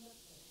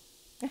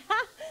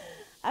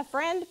 A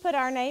friend put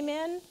our name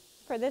in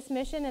for this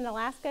mission in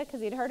Alaska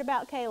because he'd heard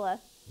about Kayla.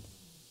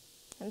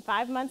 And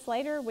 5 months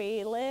later,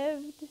 we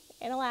lived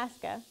in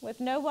Alaska with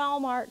no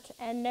Walmart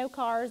and no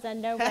cars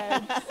and no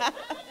roads.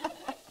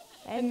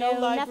 and no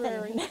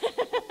library. Nothing.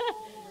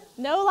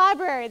 No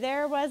library.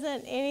 There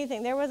wasn't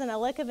anything. There wasn't a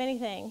lick of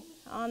anything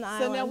on the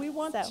island. So now we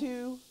want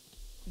to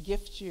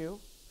gift you.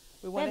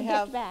 We want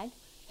to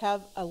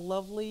have a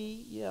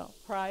lovely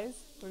prize.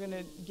 We're going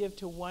to give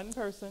to one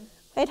person.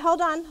 Wait,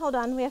 hold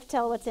on. We have to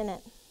tell what's in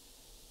it.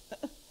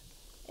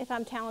 If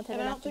I'm talented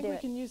and enough to do it. I don't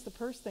think we can use the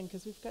purse thing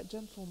because we've got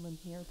gentlemen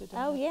here that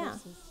don't have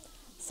purses.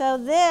 So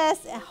this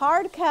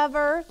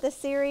hardcover, the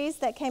series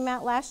that came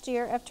out last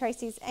year of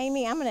Tracie's.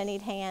 Amy, I'm going to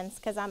need hands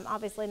because I'm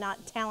obviously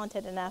not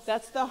talented enough.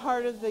 That's the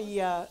heart of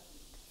the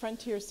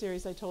Frontier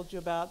series I told you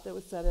about that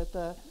was set at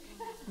the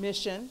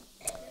mission.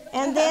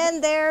 And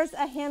then there's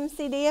a hymn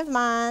CD of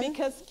mine.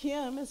 Because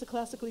Kim is a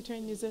classically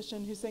trained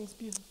musician who sings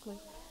beautifully.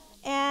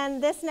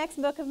 And this next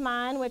book of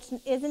mine, which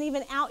isn't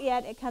even out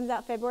yet, it comes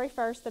out February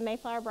 1st, The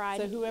Mayflower Bride.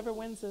 So whoever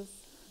wins this.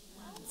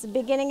 It's the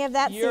beginning of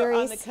that series. You're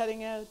on the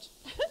cutting edge.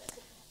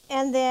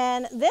 And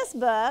then this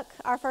book,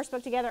 our first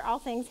book together, All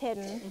Things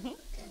Hidden.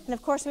 And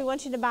of course, we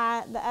want you to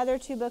buy the other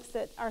two books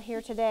that are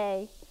here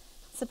today.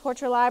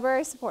 Support your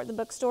library, support the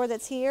bookstore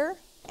that's here,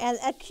 and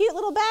a cute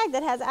little bag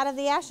that has Out of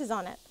the Ashes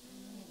on it.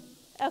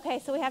 Okay,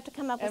 so we have to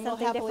come up with something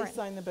different. And we'll happily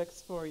sign the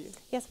books for you.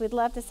 Yes, we'd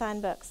love to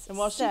sign books. And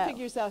while she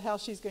figures out how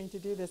she's going to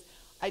do this,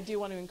 I do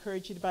want to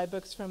encourage you to buy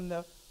books from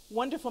the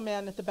wonderful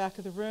man at the back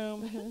of the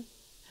room.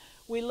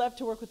 We love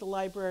to work with the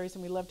libraries,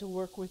 and we love to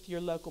work with your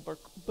local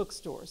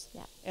bookstores.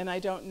 Yeah. And I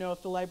don't know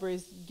if the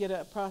libraries get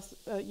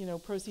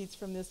proceeds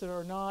from this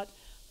or not,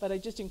 but I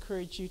just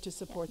encourage you to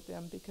support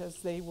them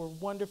because they were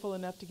wonderful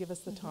enough to give us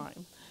the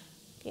time.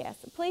 Yes,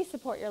 please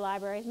support your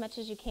library as much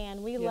as you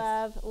can. We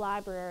love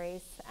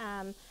libraries.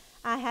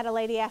 I had a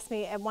lady ask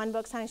me at one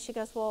book signing, she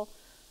goes, well,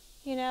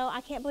 you know,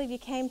 I can't believe you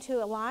came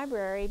to a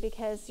library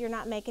because you're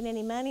not making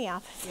any money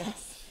off of it.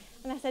 Yes.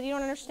 And I said, you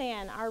don't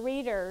understand. Our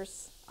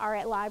readers are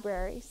at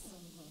libraries.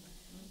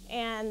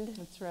 And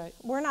that's right.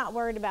 We're not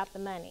worried about the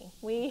money.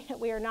 We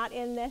are not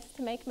in this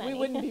to make money. We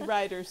wouldn't be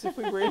writers if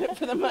we were in it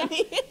for the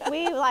money.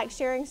 We like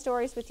sharing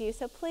stories with you,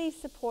 so please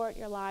support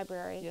your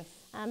library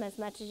as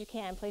much as you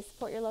can. Please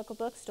support your local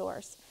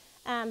bookstores.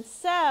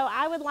 So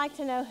I would like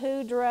to know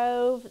who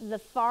drove the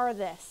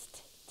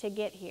farthest to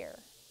get here.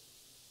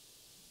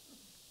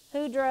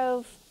 Who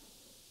drove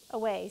a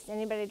ways?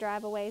 Anybody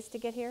drive a ways to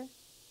get here?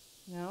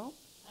 No.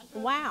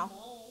 Wow.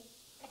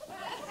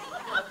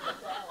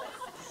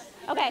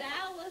 Okay.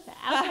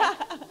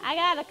 I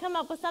got to come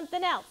up with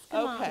something else.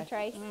 Come on,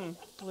 Trace.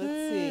 Let's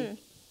see.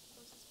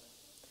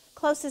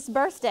 Closest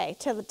birthday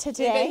to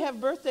today. Did they have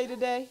birthday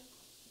today?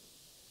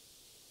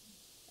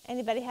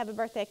 Anybody have a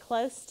birthday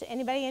close to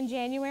anybody in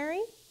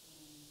January?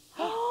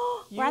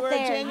 You right were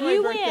there. a January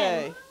you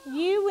birthday. Win.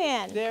 You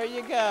win. There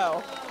you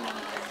go.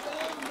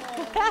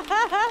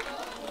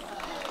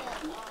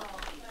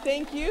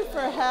 Thank you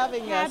for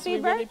having us. Happy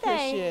we birthday. Really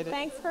appreciate it.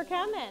 Thanks for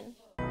coming.